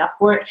sign up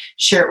for it,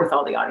 share it with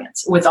all the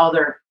audience, with all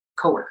their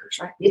coworkers,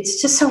 right? It's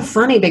just so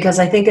funny because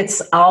I think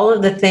it's all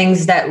of the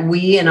things that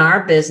we in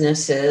our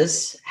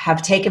businesses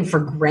have taken for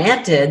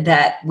granted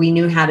that we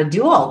knew how to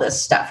do all this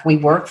stuff. We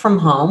work from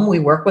home. We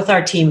work with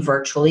our team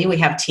virtually. We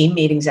have team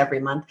meetings every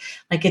month.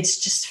 It's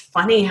just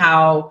funny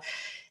how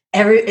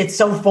it's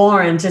so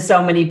foreign to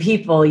so many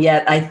people,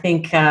 yet I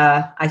think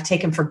I've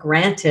taken for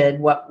granted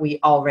what we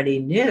already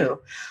knew.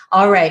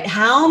 All right.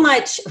 How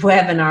much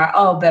webinar?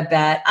 Oh,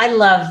 Babette, I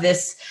love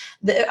this.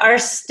 Our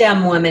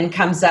STEM woman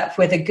comes up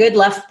with a good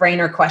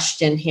left-brainer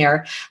question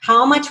here.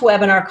 How much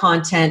webinar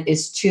content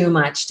is too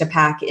much to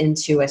pack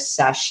into a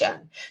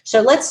session?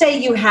 So let's say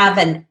you have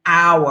an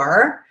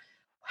hour.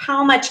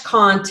 How much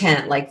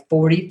content,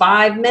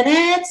 45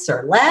 minutes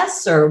or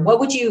less? Or what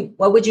would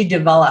you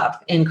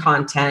develop in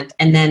content?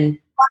 And then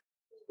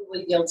I'm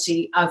really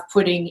guilty of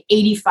putting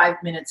 85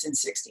 minutes in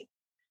 60.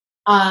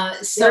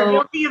 So you're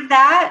guilty of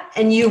that,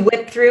 and you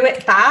whip through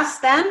it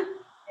fast then?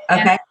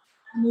 Okay.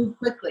 Move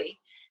quickly.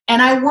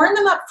 And I warn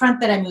them up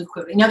front that I move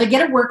quickly. Now they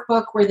get a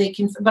workbook where they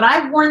can, but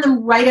I warn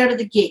them right out of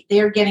the gate.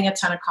 They are getting a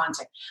ton of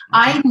content.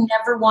 I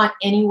never want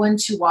anyone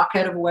to walk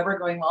out of a webinar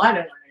going, well, I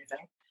don't know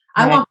anything.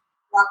 I want to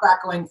walk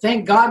back going,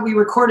 thank God we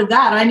recorded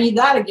that. I need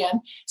that again.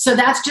 So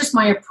that's just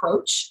my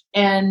approach.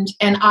 And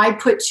I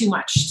put too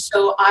much.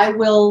 So I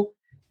will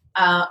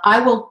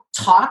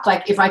talk,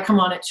 if I come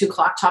on at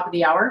 2:00, top of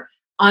the hour,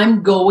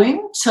 I'm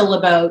going till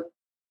about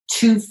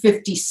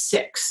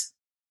 2:56.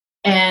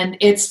 And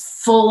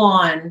it's full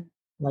on.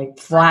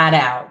 Flat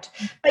out.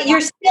 But you're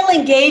still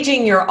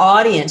engaging your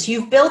audience.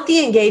 You've built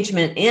the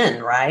engagement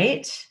in,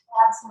 right?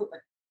 Absolutely.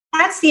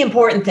 That's the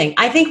important thing.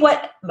 I think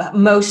what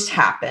most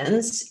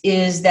happens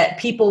is that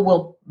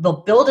people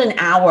they'll build an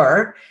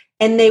hour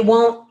and they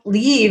won't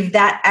leave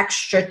that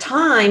extra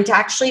time to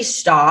actually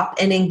stop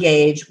and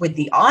engage with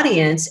the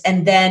audience.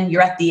 And then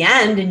you're at the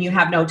end and you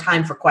have no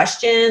time for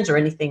questions or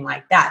anything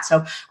like that.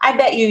 So I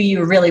bet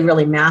you're really,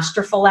 really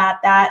masterful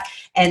at that.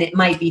 And it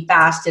might be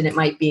fast and it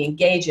might be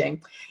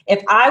engaging.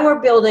 If I were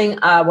building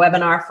a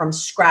webinar from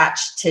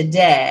scratch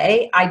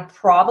today, I'd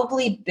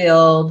probably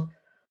build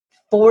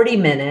 40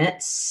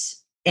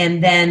 minutes.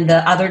 And then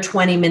the other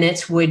 20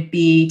 minutes would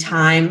be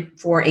time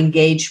for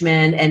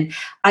engagement. And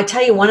I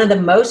tell you, one of the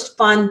most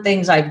fun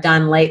things I've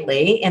done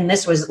lately, and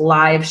this was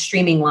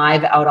streaming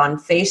live out on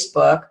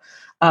Facebook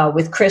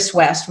with Chris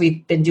West.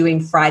 We've been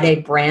doing Friday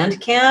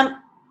Brand Camp.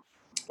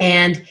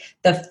 And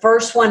the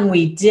first one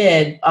we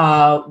did,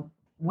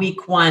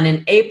 week 1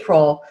 in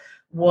April,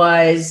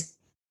 was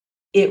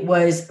it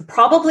was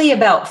probably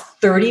about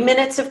 30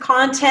 minutes of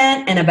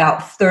content and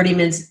about 30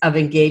 minutes of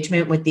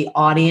engagement with the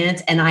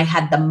audience. And I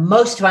had the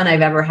most fun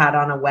I've ever had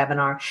on a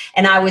webinar.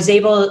 And I was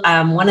able,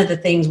 one of the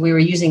things, we were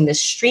using the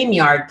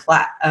StreamYard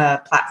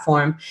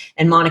platform,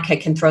 and Monica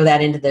can throw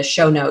that into the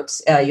show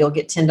notes. You'll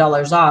get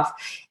 $10 off.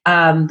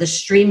 The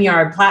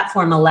StreamYard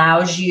platform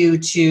allows you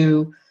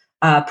to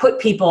put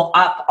people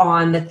up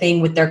on the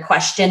thing with their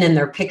question and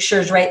their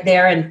pictures right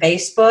there in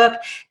Facebook.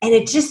 And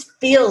it just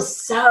feels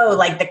so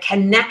like the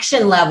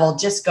connection level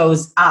just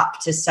goes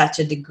up to such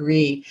a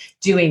degree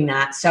doing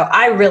that. So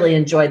I really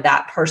enjoyed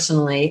that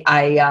personally.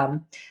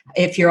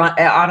 If you're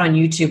out on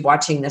YouTube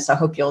watching this, I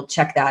hope you'll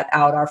check that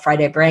out, our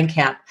Friday Brand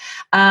Camp.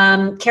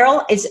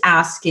 Carol is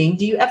asking,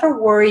 do you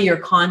ever worry your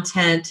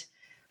content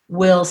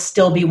will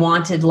still be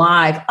wanted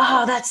live?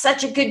 Oh, that's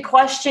such a good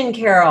question,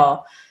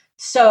 Carol.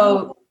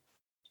 So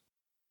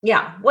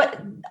yeah,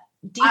 what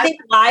do you think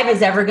live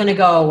is ever going to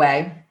go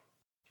away?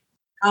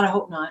 God, I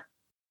hope not.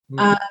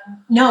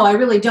 No, I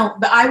really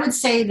don't. But I would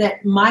say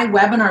that my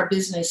webinar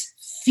business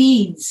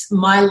feeds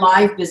my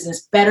live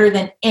business better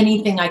than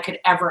anything I could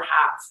ever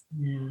have.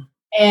 Yeah.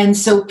 And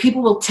so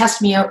people will test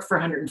me out for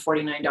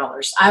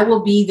 $149. I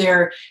will be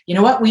there. You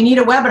know what? We need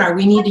a webinar.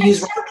 We need to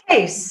use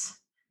showcase.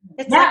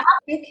 It's a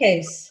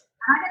showcase.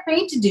 I get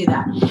paid to do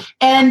that.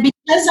 And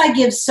because I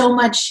give so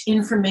much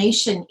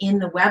information in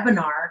the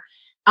webinar,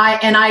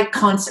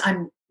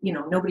 I'm,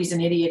 nobody's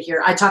an idiot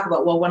here. I talk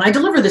about, well, when I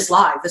deliver this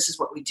live, this is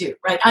what we do,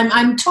 right?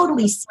 I'm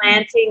totally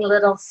planting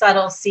little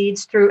subtle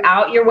seeds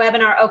throughout your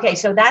webinar. Okay,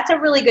 so that's a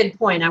really good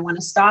point. I want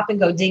to stop and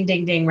go ding,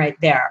 ding, ding right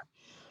there.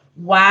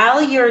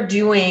 While you're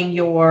doing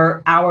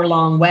your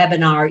hour-long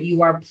webinar,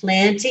 you are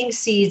planting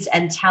seeds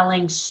and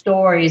telling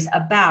stories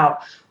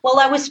about, well,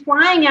 I was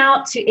flying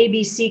out to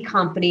ABC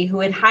company who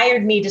had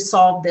hired me to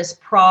solve this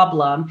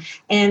problem,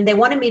 and they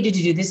wanted me to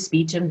do this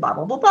speech and blah,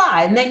 blah, blah,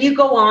 blah. And then you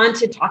go on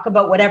to talk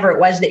about whatever it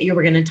was that you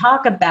were going to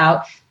talk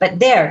about, but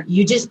there,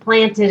 you just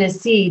planted a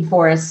seed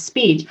for a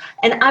speech.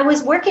 And I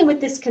was working with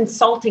this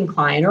consulting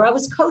client, or I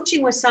was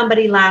coaching with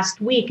somebody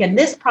last week, and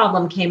this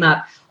problem came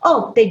up.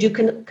 Oh, they do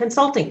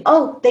consulting.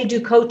 Oh, they do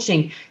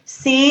coaching.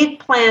 Seed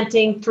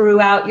planting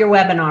throughout your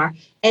webinar.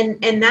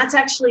 And that's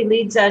actually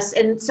leads us.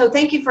 And so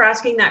thank you for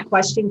asking that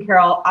question,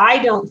 Carol. I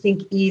don't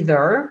think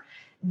either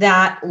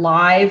that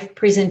live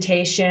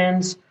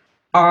presentations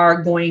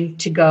are going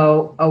to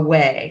go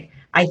away.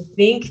 I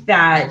think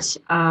that,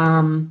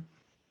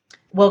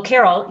 well,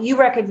 Carol, you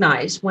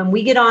recognize when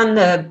we get on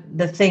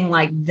the thing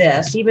like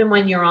this, even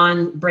when you're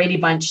on Brady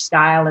Bunch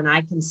style and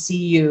I can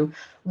see you,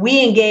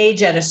 we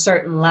engage at a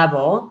certain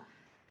level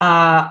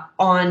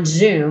on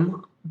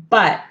Zoom,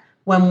 but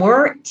when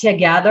we're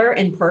together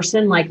in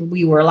person, like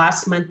we were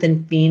last month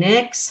in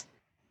Phoenix,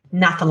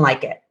 nothing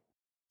like it.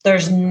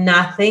 There's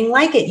nothing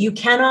like it. You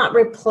cannot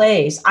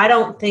replace. I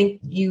don't think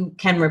you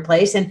can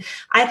replace. And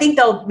I think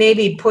they'll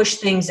maybe push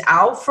things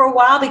out for a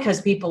while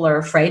because people are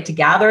afraid to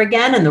gather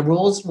again and the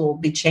rules will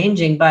be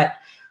changing, but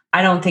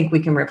I don't think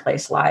we can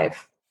replace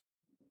live.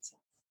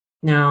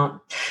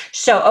 No.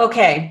 So,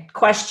 okay,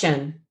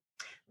 question.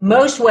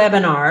 Most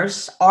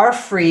webinars are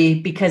free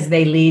because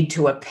they lead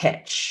to a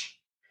pitch.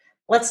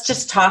 Let's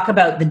just talk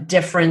about the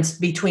difference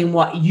between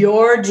what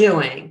you're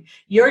doing.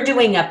 You're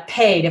doing a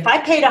paid. If I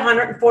paid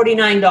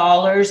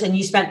 $149 and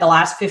you spent the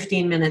last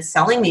 15 minutes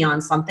selling me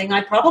on something,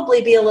 I'd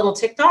probably be a little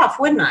ticked off,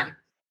 wouldn't I?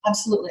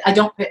 Absolutely. I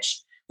don't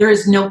pitch. There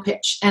is no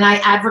pitch. And I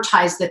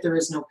advertise that there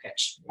is no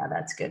pitch. Yeah,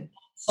 that's good.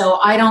 So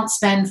I don't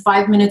spend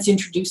 5 minutes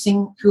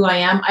introducing who I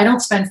am. I don't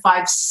spend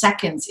 5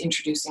 seconds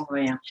introducing who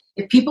I am.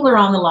 If people are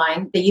on the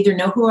line, they either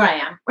know who I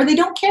am or they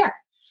don't care.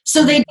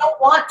 So they don't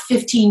want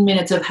 15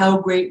 minutes of how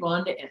great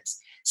Rhonda is.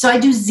 So I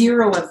do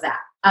 0 of that.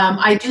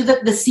 I do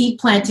the seed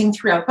planting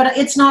throughout, but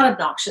it's not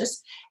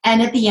obnoxious.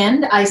 And at the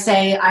end, I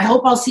say, I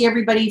hope I'll see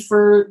everybody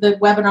for the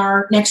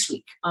webinar next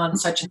week on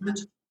such and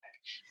such.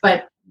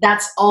 But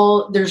that's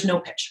all. There's no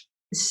pitch.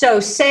 So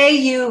say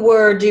you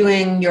were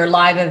doing your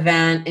live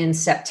event in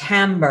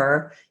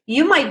September,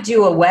 you might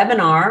do a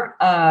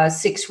webinar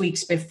 6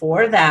 weeks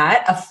before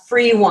that, a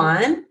free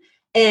one.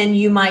 And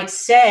you might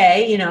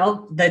say, you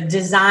know, the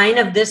design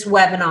of this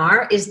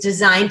webinar is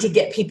designed to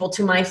get people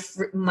to my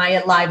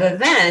live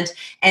event.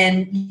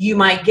 And you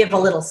might give a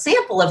little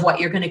sample of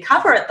what you're going to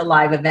cover at the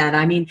live event.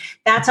 I mean,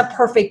 that's a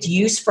perfect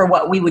use for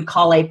what we would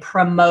call a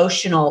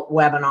promotional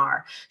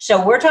webinar.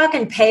 So we're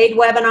talking paid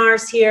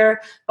webinars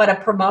here, but a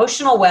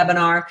promotional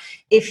webinar,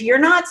 if you're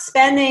not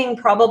spending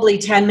probably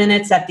 10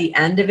 minutes at the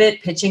end of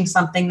it pitching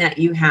something that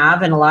you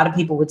have, and a lot of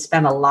people would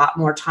spend a lot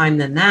more time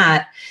than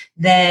that,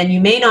 then you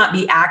may not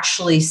be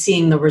actually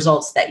seeing the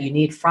results that you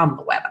need from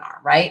the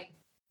webinar, right?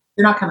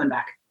 You're not coming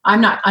back.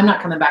 I'm not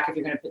coming back if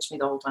you're going to pitch me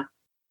the whole time.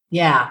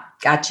 Yeah,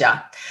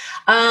 gotcha.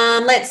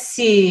 Let's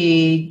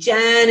see.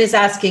 Jen is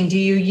asking, do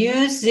you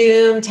use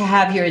Zoom to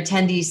have your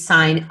attendees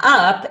sign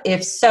up?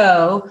 If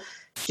so,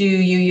 do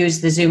you use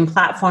the Zoom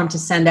platform to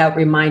send out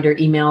reminder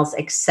emails,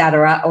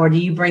 etc., or do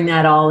you bring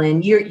that all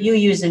in? You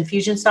use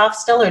Infusionsoft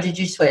still, or did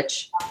you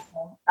switch?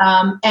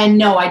 And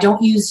no, I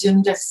don't use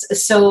Zoom.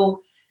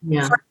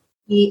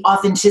 the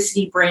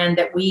authenticity brand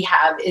that we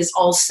have is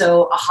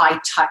also a high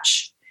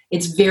touch.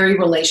 It's very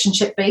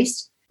relationship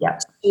based. Yeah.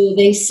 So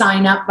they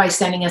sign up by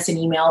sending us an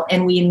email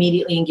and we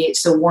immediately engage.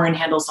 So Warren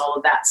handles all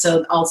of that.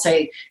 So I'll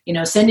say,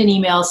 send an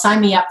email,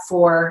 sign me up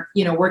for,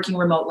 working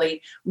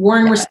remotely.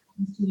 Warren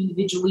responds to you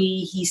individually.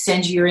 He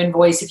sends you your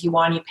invoice if you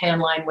want, you pay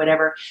online,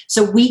 whatever.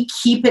 So we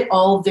keep it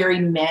all very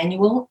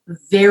manual,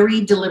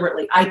 very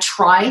deliberately. I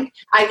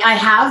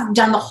have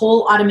done the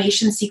whole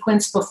automation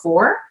sequence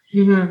before.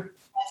 Mm-hmm.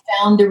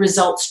 I found the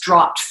results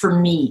dropped for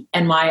me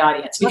and my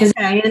audience. Because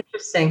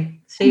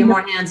interesting. So you're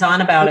more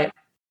hands-on about it.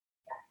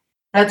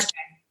 That's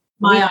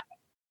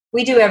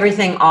we do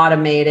everything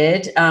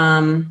automated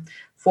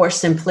for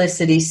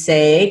simplicity's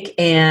sake,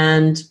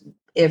 and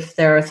if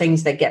there are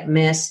things that get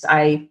missed,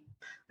 I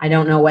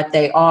don't know what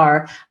they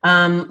are.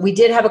 We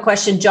did have a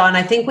question, John.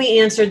 I think we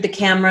answered the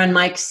camera and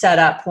mic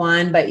setup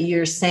one, but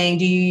you're saying,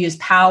 do you use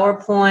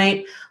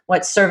PowerPoint?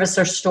 What service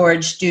or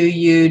storage do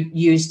you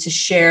use to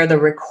share the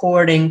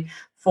recording?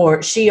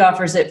 She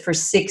offers it for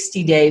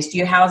 60 days. Do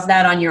you house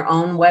that on your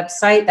own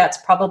website? That's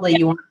probably,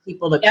 you want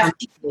people to come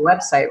to the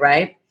website,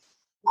 right?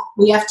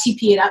 We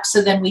FTP it up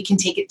so then we can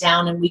take it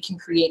down and we can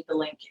create the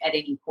link at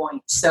any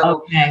point.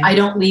 So I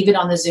don't leave it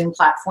on the Zoom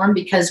platform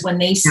because when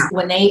they test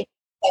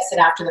it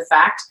after the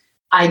fact,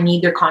 I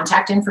need their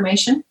contact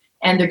information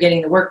and they're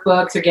getting the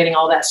workbook, they're getting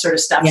all that sort of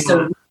stuff. Yeah.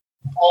 So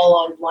all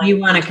online. You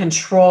want to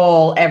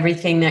control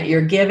everything that you're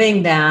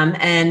giving them.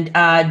 And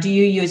do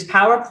you use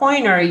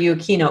PowerPoint or are you a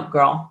Keynote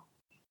girl?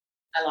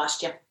 I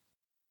lost you.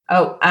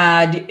 Oh,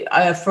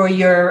 for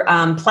your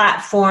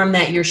platform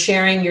that you're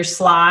sharing your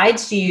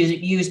slides, do you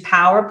use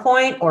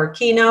PowerPoint or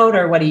Keynote,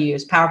 or what do you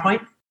use?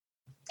 PowerPoint?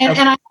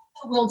 And I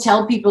will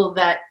tell people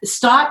that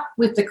stop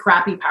with the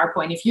crappy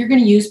PowerPoint. If you're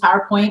going to use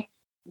PowerPoint,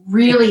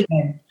 really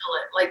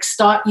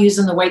stop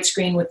using the white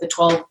screen with the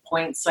 12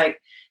 points.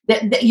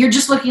 You're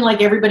just looking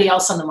like everybody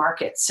else on the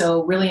market.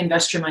 So really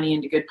invest your money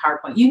into good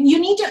PowerPoint. You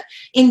need to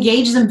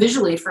engage them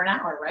visually for an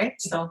hour, right?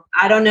 So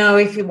I don't know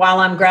if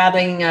while I'm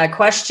grabbing a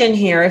question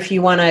here, if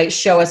you want to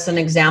show us an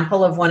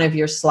example of one of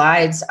your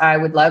slides, I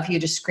would love you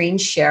to screen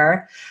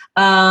share.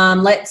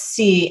 Let's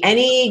see,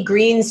 any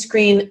green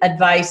screen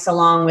advice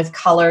along with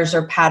colors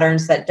or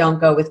patterns that don't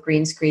go with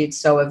green screen,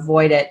 so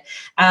avoid it.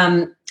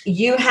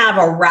 You have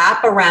a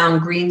wraparound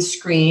green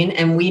screen,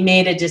 and we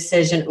made a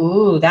decision.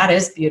 Ooh, that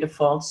is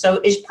beautiful. So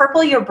is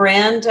purple your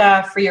brand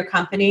for your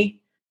company,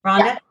 Rhonda?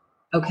 Yeah.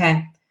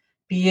 Okay,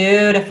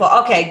 beautiful.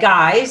 Okay,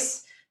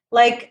 guys,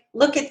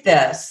 look at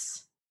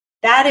this.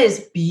 That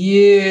is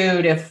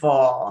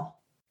beautiful.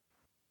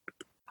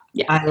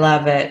 Yeah, I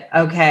love it.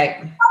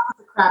 Okay.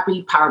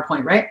 Crappy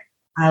PowerPoint, right?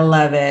 I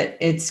love it.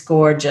 It's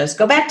gorgeous.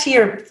 Go back to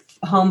your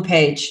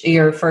homepage,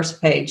 your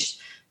first page.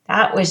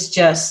 That was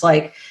just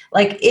like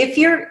if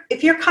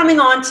you're coming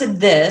on to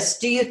this,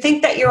 do you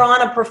think that you're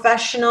on a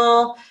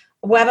professional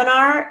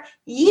webinar?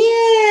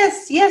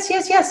 Yes.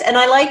 And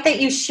I like that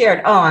you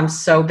shared. Oh, I'm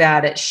so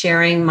bad at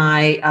sharing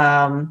my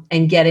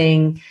and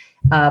getting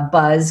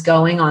buzz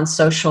going on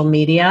social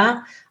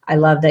media. I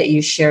love that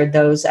you shared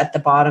those at the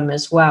bottom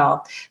as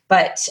well.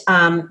 But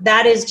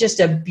that is just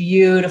a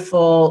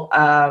beautiful,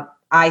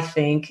 I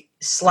think,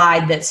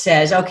 slide that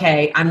says,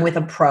 okay, I'm with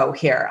a pro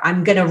here.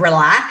 I'm going to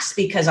relax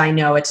because I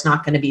know it's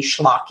not going to be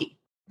schlocky.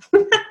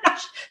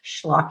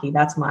 Schlocky,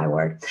 that's my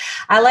word.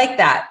 I like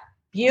that.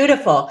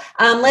 Beautiful.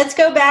 Let's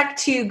go back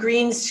to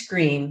green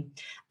screen.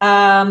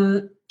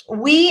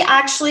 We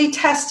actually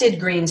tested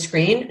green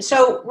screen.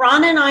 So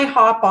Ron and I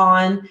hop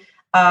on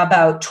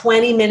about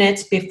 20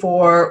 minutes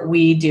before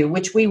we do,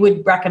 which we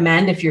would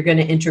recommend if you're going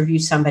to interview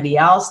somebody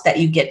else, that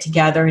you get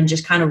together and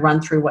just kind of run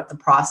through what the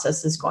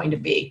process is going to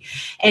be.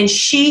 And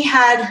she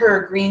had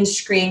her green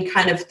screen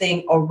kind of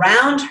thing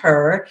around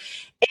her,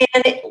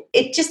 and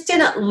it just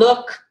didn't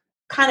look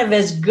kind of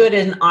as good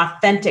and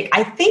authentic.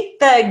 I think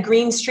the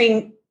green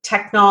screen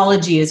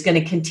technology is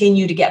going to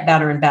continue to get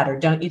better and better,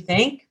 don't you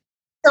think?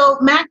 So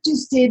Mac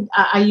just did,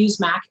 I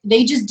use Mac,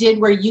 they just did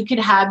where you could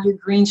have your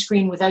green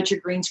screen without your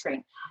green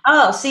screen.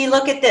 Oh, see,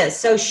 look at this.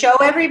 So show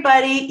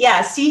everybody.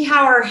 Yeah, see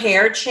how her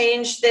hair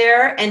changed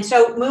there? And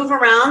so move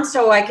around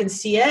so I can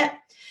see it.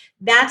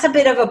 That's a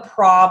bit of a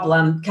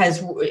problem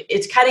because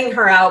it's cutting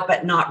her out,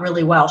 but not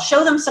really well.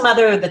 Show them some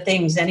other of the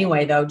things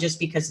anyway, though, just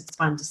because it's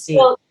fun to see.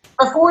 Well,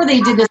 before they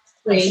did this,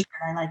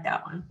 I like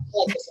that one.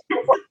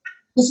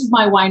 This is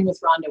my wine with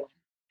Rhonda one.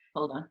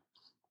 Hold on.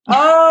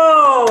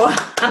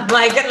 Oh, I'm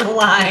liking the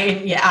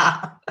wine.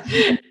 Yeah.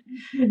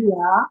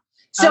 Yeah.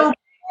 So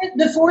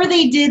before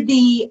they did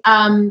the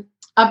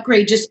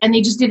upgrade, and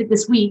they just did it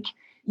this week,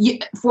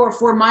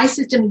 for my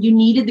system, you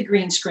needed the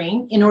green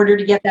screen in order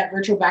to get that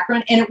virtual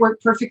background, and it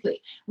worked perfectly.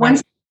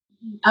 Once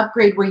you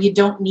upgrade where you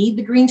don't need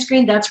the green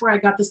screen, that's where I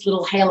got this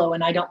little halo,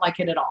 and I don't like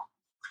it at all.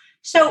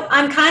 So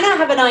I'm kind of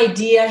have an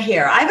idea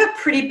here. I have a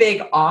pretty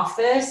big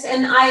office,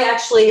 and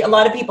a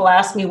lot of people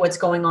ask me what's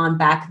going on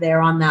back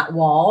there on that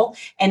wall,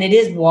 and it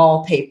is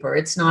wallpaper.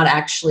 It's not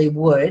actually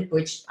wood,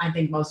 which I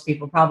think most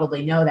people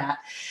probably know that.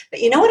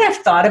 But you know what I've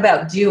thought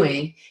about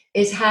doing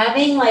is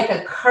having like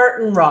a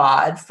curtain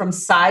rod from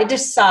side to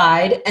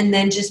side and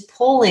then just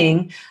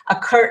pulling a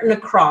curtain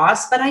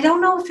across, but I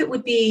don't know if it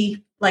would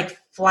be like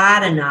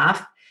flat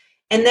enough.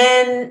 And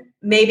then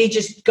maybe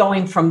just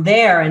going from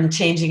there and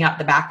changing up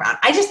the background.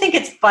 I just think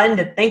it's fun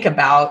to think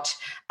about.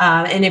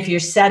 And if you're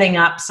setting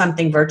up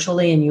something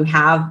virtually and you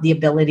have the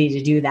ability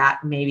to do that,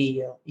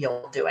 maybe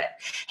you'll do it.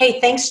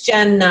 Hey, thanks,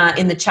 Jen,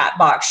 in the chat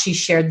box. She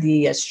shared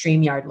the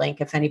StreamYard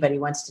link if anybody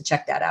wants to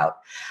check that out.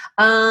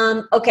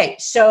 Okay,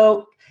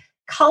 so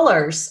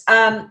colors.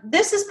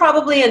 This is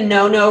probably a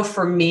no-no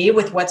for me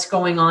with what's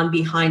going on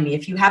behind me.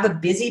 If you have a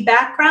busy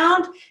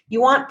background, you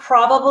want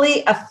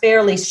probably a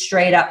fairly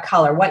straight up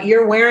color. What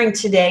you're wearing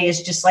today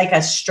is just like a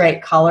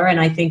straight color, and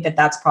I think that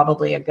that's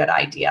probably a good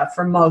idea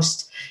for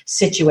most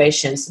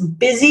situations.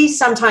 Busy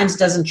sometimes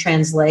doesn't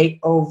translate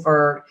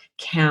over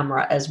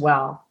camera as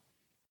well.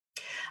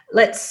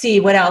 Let's see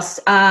what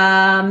else.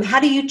 How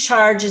do you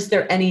charge? Is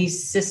there any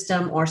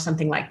system or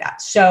something like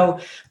that? So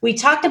we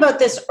talked about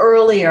this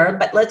earlier,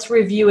 but let's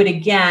review it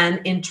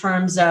again in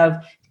terms of,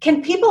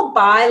 can people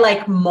buy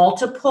like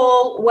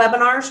multiple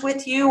webinars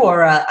with you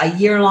or a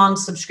year-long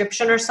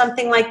subscription or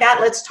something like that?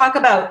 Let's talk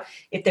about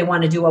if they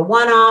want to do a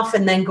one-off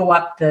and then go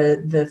up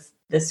the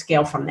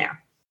scale from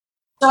there.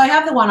 So I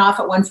have the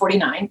one-off at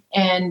 $149.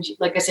 And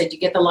like I said, you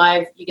get the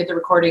live, you get the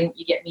recording,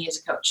 you get me as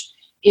a coach.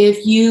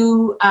 If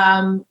you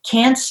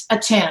can't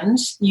attend,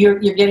 you're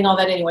getting all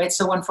that anyway. It's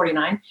still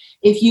 $149.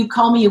 If you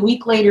call me a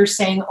week later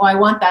saying, "Oh, I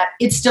want that,"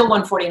 it's still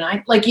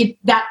 $149. Like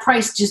that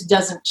price just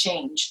doesn't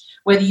change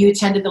whether you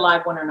attended the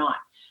live one or not.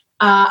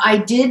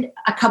 I did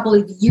a couple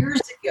of years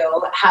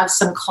ago have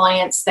some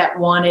clients that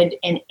wanted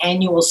an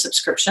annual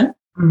subscription.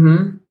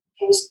 Mm-hmm.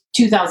 It was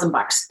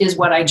 $2,000 is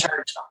what I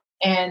charged them.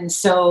 And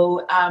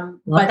so,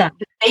 but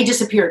they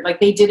disappeared. Like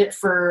they did it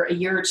for a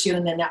year or two,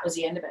 and then that was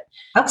the end of it.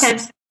 Okay.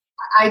 So,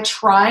 I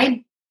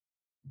tried,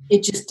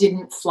 it just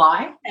didn't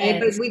fly.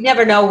 But we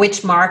never know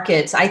which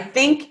markets. I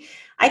think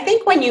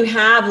when you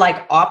have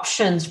like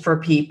options for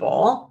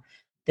people,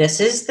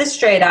 this is the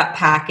straight up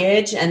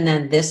package, and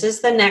then this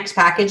is the next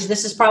package.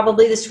 This is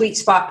probably the sweet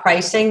spot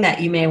pricing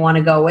that you may want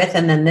to go with.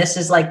 And then this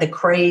is like the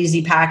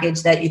crazy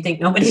package that you think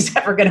nobody's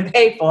ever going to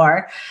pay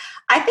for.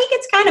 I think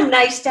it's kind of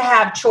nice to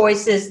have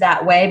choices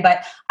that way,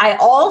 but I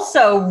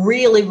also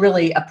really,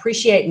 really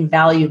appreciate and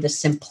value the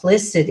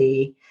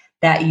simplicity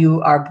that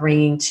you are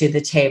bringing to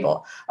the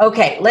table.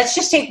 Okay, let's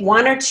just take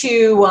one or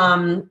two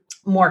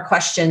more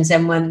questions,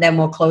 and then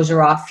we'll close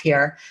her off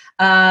here.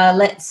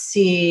 Let's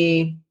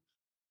see.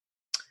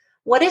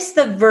 What is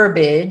the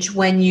verbiage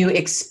when you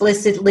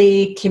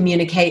explicitly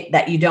communicate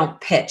that you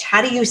don't pitch?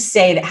 How do you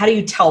say that? How do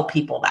you tell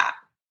people that?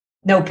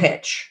 No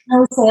pitch.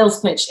 No sales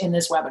pitch in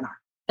this webinar.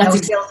 No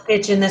sales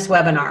pitch in this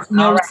webinar.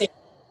 No. All right.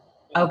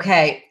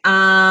 Okay.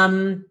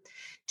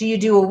 Do you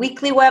do a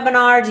weekly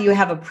webinar? Do you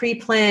have a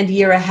pre-planned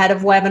year ahead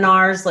of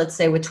webinars, let's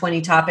say with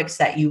 20 topics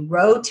that you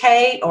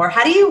rotate? Or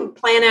how do you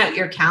plan out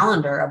your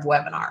calendar of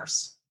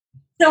webinars?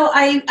 So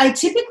I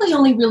typically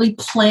only really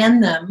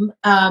plan them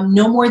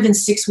no more than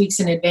 6 weeks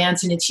in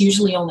advance, and it's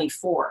usually only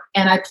 4.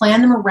 And I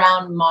plan them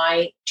around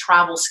my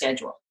travel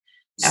schedule.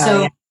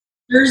 So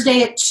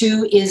Thursday at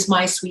 2 is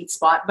my sweet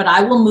spot, but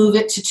I will move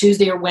it to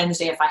Tuesday or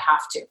Wednesday if I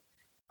have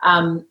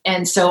to.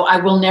 And so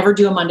I will never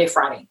do a Monday,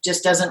 Friday.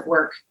 Just doesn't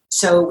work.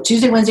 So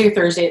Tuesday, Wednesday, or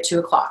Thursday at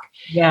 2:00.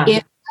 Yeah.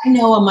 If I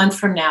know a month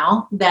from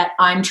now that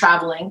I'm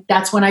traveling,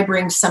 that's when I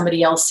bring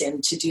somebody else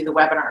in to do the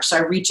webinar. So I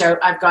reach out.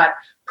 I've got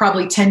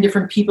probably 10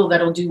 different people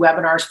that'll do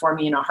webinars for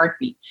me in a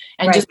heartbeat.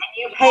 And and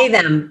you pay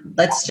them.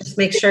 Let's just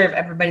make sure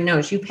everybody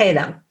knows you pay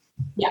them.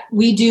 Yeah,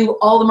 we do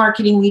all the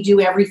marketing, we do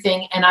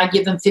everything, and I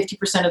give them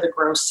 50% of the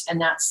gross,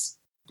 and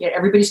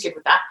everybody's good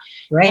with that.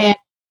 Right.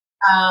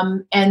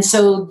 And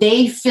so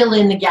they fill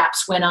in the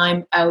gaps when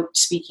I'm out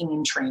speaking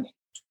and training.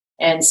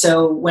 And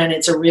so when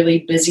it's a really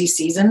busy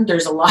season,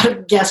 there's a lot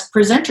of guest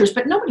presenters,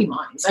 but nobody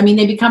minds. I mean,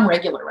 they become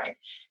regular, right?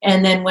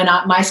 And then when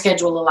my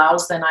schedule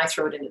allows, then I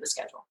throw it into the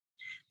schedule.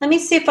 Let me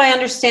see if I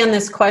understand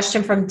this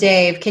question from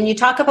Dave. Can you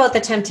talk about the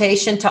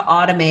temptation to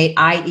automate,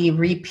 i.e.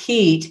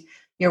 repeat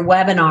your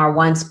webinar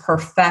once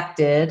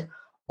perfected,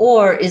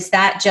 or is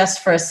that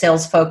just for a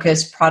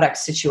sales-focused product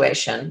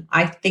situation?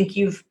 I think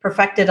you've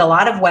perfected a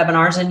lot of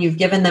webinars and you've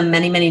given them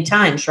many, many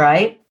times,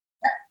 right?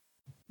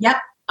 Yep.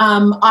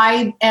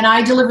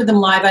 I deliver them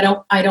live.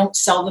 I don't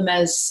sell them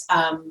as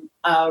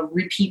a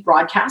repeat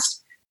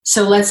broadcast.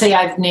 So let's say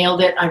I've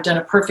nailed it. I've done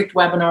a perfect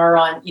webinar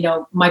on,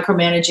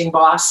 micromanaging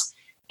boss.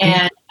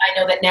 And I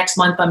know that next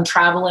month I'm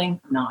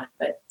traveling. I'm not,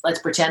 but let's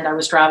pretend I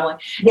was traveling.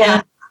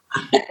 Yeah.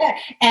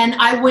 And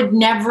I would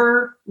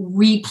never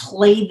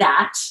replay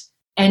that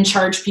and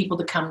charge people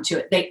to come to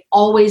it. They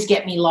always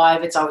get me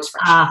live. It's always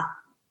fresh.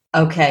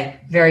 Okay,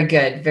 very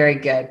good, very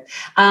good.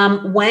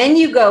 When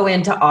you go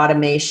into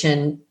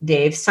automation,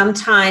 Dave,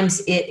 sometimes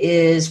it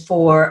is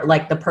for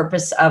like the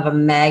purpose of a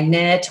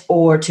magnet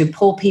or to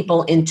pull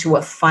people into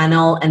a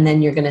funnel, and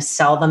then you're going to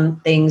sell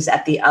them things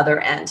at the other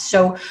end.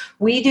 So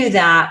we do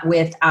that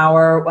with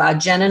our,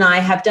 Jen and I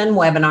have done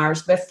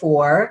webinars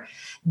before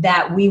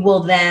that we will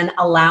then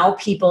allow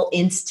people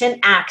instant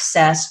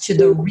access to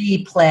the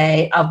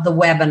replay of the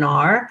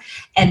webinar.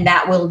 And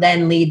that will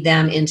then lead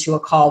them into a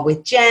call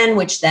with Jen,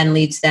 which then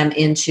leads them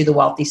into the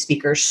Wealthy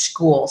Speakers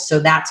School.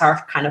 So that's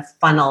our kind of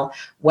funnel: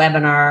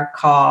 webinar,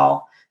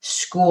 call,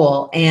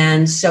 school.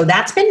 And so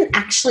that's been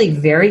actually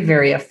very,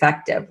 very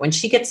effective. When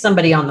she gets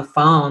somebody on the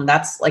phone,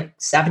 that's like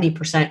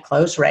 70%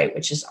 close rate,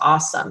 which is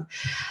awesome.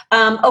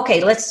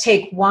 Okay, let's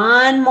take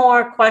one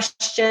more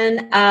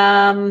question.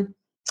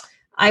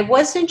 I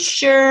wasn't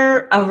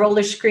sure a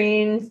roller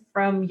screen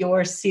from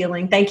your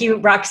ceiling. Thank you,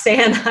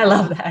 Roxanne. I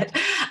love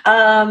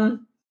that.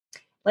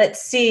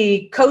 Let's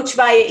see, coach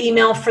via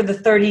email for the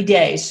 30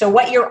 days. So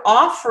what you're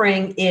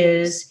offering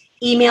is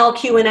email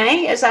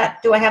Q&A. Is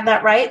that, do I have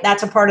that right?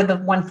 That's a part of the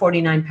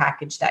 $149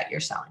 package that you're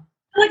selling.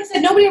 Like I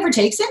said, nobody ever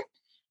takes it.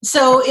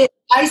 So if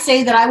I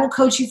say that I will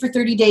coach you for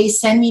 30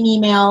 days, send me an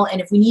email, and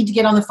if we need to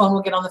get on the phone,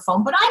 we'll get on the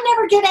phone. But I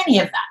never get any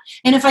of that.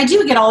 And if I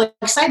do, get all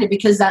excited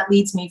because that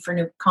leads me for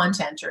new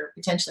content or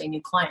potentially a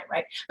new client,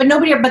 right? But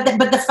nobody.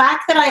 But the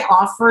fact that I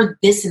offer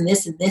this and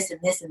this and this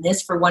and this and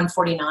this for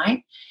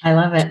 $149, I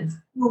love it.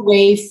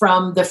 Away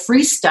from the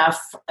free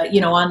stuff,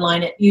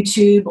 online at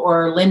YouTube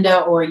or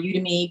Linda or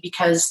Udemy,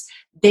 because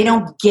they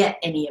don't get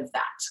any of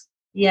that.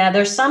 Yeah,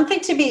 there's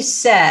something to be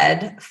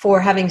said for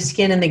having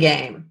skin in the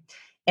game.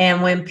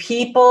 And when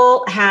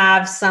people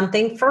have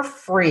something for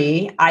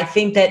free, I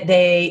think that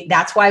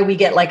that's why we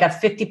get like a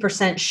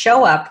 50%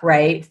 show up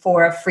rate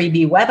for a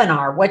freebie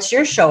webinar. What's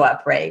your show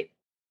up rate?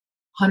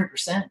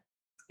 100%.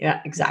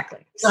 Yeah, exactly.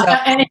 So,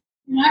 and if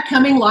you're not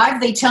coming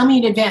live, they tell me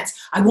in advance,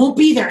 I won't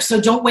be there,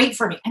 so don't wait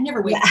for me. I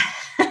never wait.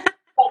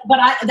 but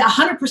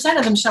 100%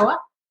 of them show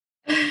up.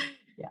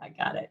 Yeah, I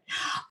got it.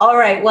 All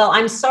right. Well,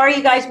 I'm sorry,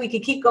 you guys. We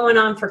could keep going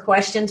on for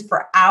questions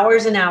for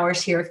hours and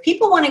hours here. If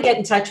people want to get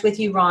in touch with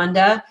you,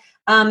 Rhonda,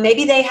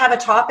 maybe they have a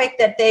topic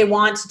that they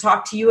want to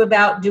talk to you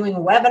about doing a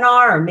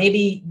webinar, or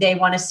maybe they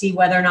want to see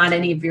whether or not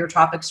any of your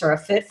topics are a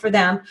fit for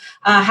them.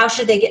 How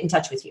should they get in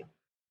touch with you?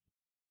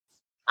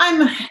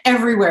 I'm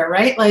everywhere,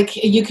 right? Like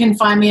you can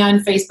find me on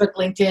Facebook,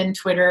 LinkedIn,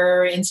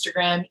 Twitter,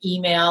 Instagram,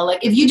 email.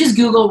 Like if you just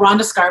Google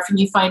Rhonda Scharf and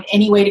you find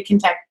any way to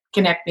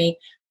connect me,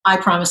 I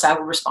promise I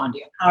will respond to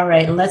you. All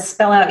right. Let's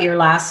spell out your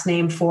last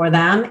name for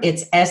them.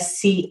 It's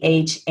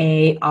Scharf.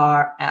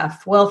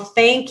 Well,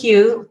 thank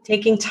you for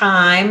taking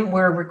time.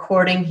 We're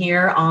recording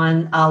here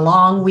on a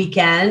long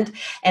weekend,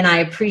 and I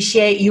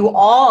appreciate you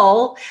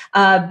all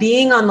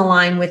being on the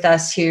line with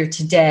us here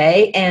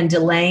today and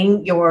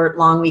delaying your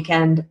long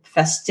weekend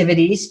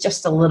festivities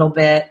just a little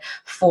bit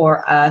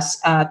for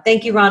us.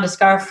 Thank you, Rhonda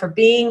Scharf, for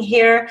being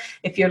here.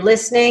 If you're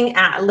listening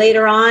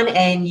later on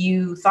and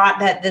you thought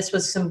that this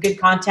was some good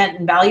content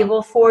and valuable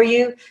for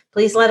you,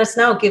 please let us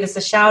know. Give us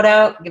a shout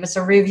out, give us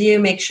a review,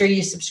 make sure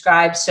you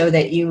subscribe so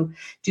that you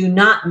do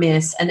not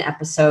miss an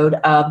episode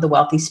of the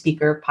Wealthy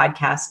Speaker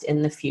podcast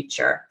in the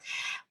future.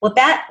 With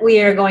that, we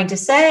are going to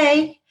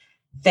say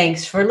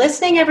thanks for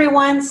listening,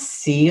 everyone.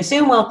 See you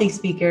soon, Wealthy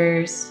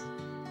Speakers.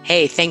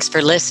 Hey, thanks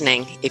for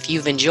listening. If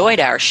you've enjoyed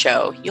our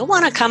show, you'll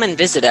want to come and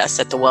visit us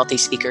at the Wealthy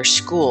Speaker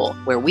School,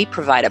 where we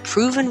provide a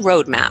proven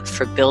roadmap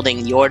for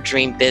building your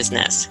dream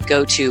business.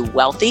 Go to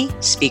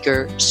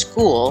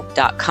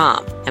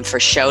wealthyspeakerschool.com. And for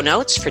show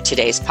notes for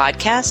today's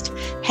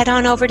podcast, head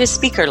on over to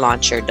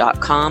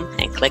speakerlauncher.com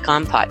and click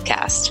on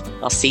podcast.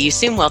 I'll see you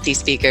soon, Wealthy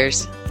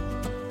Speakers.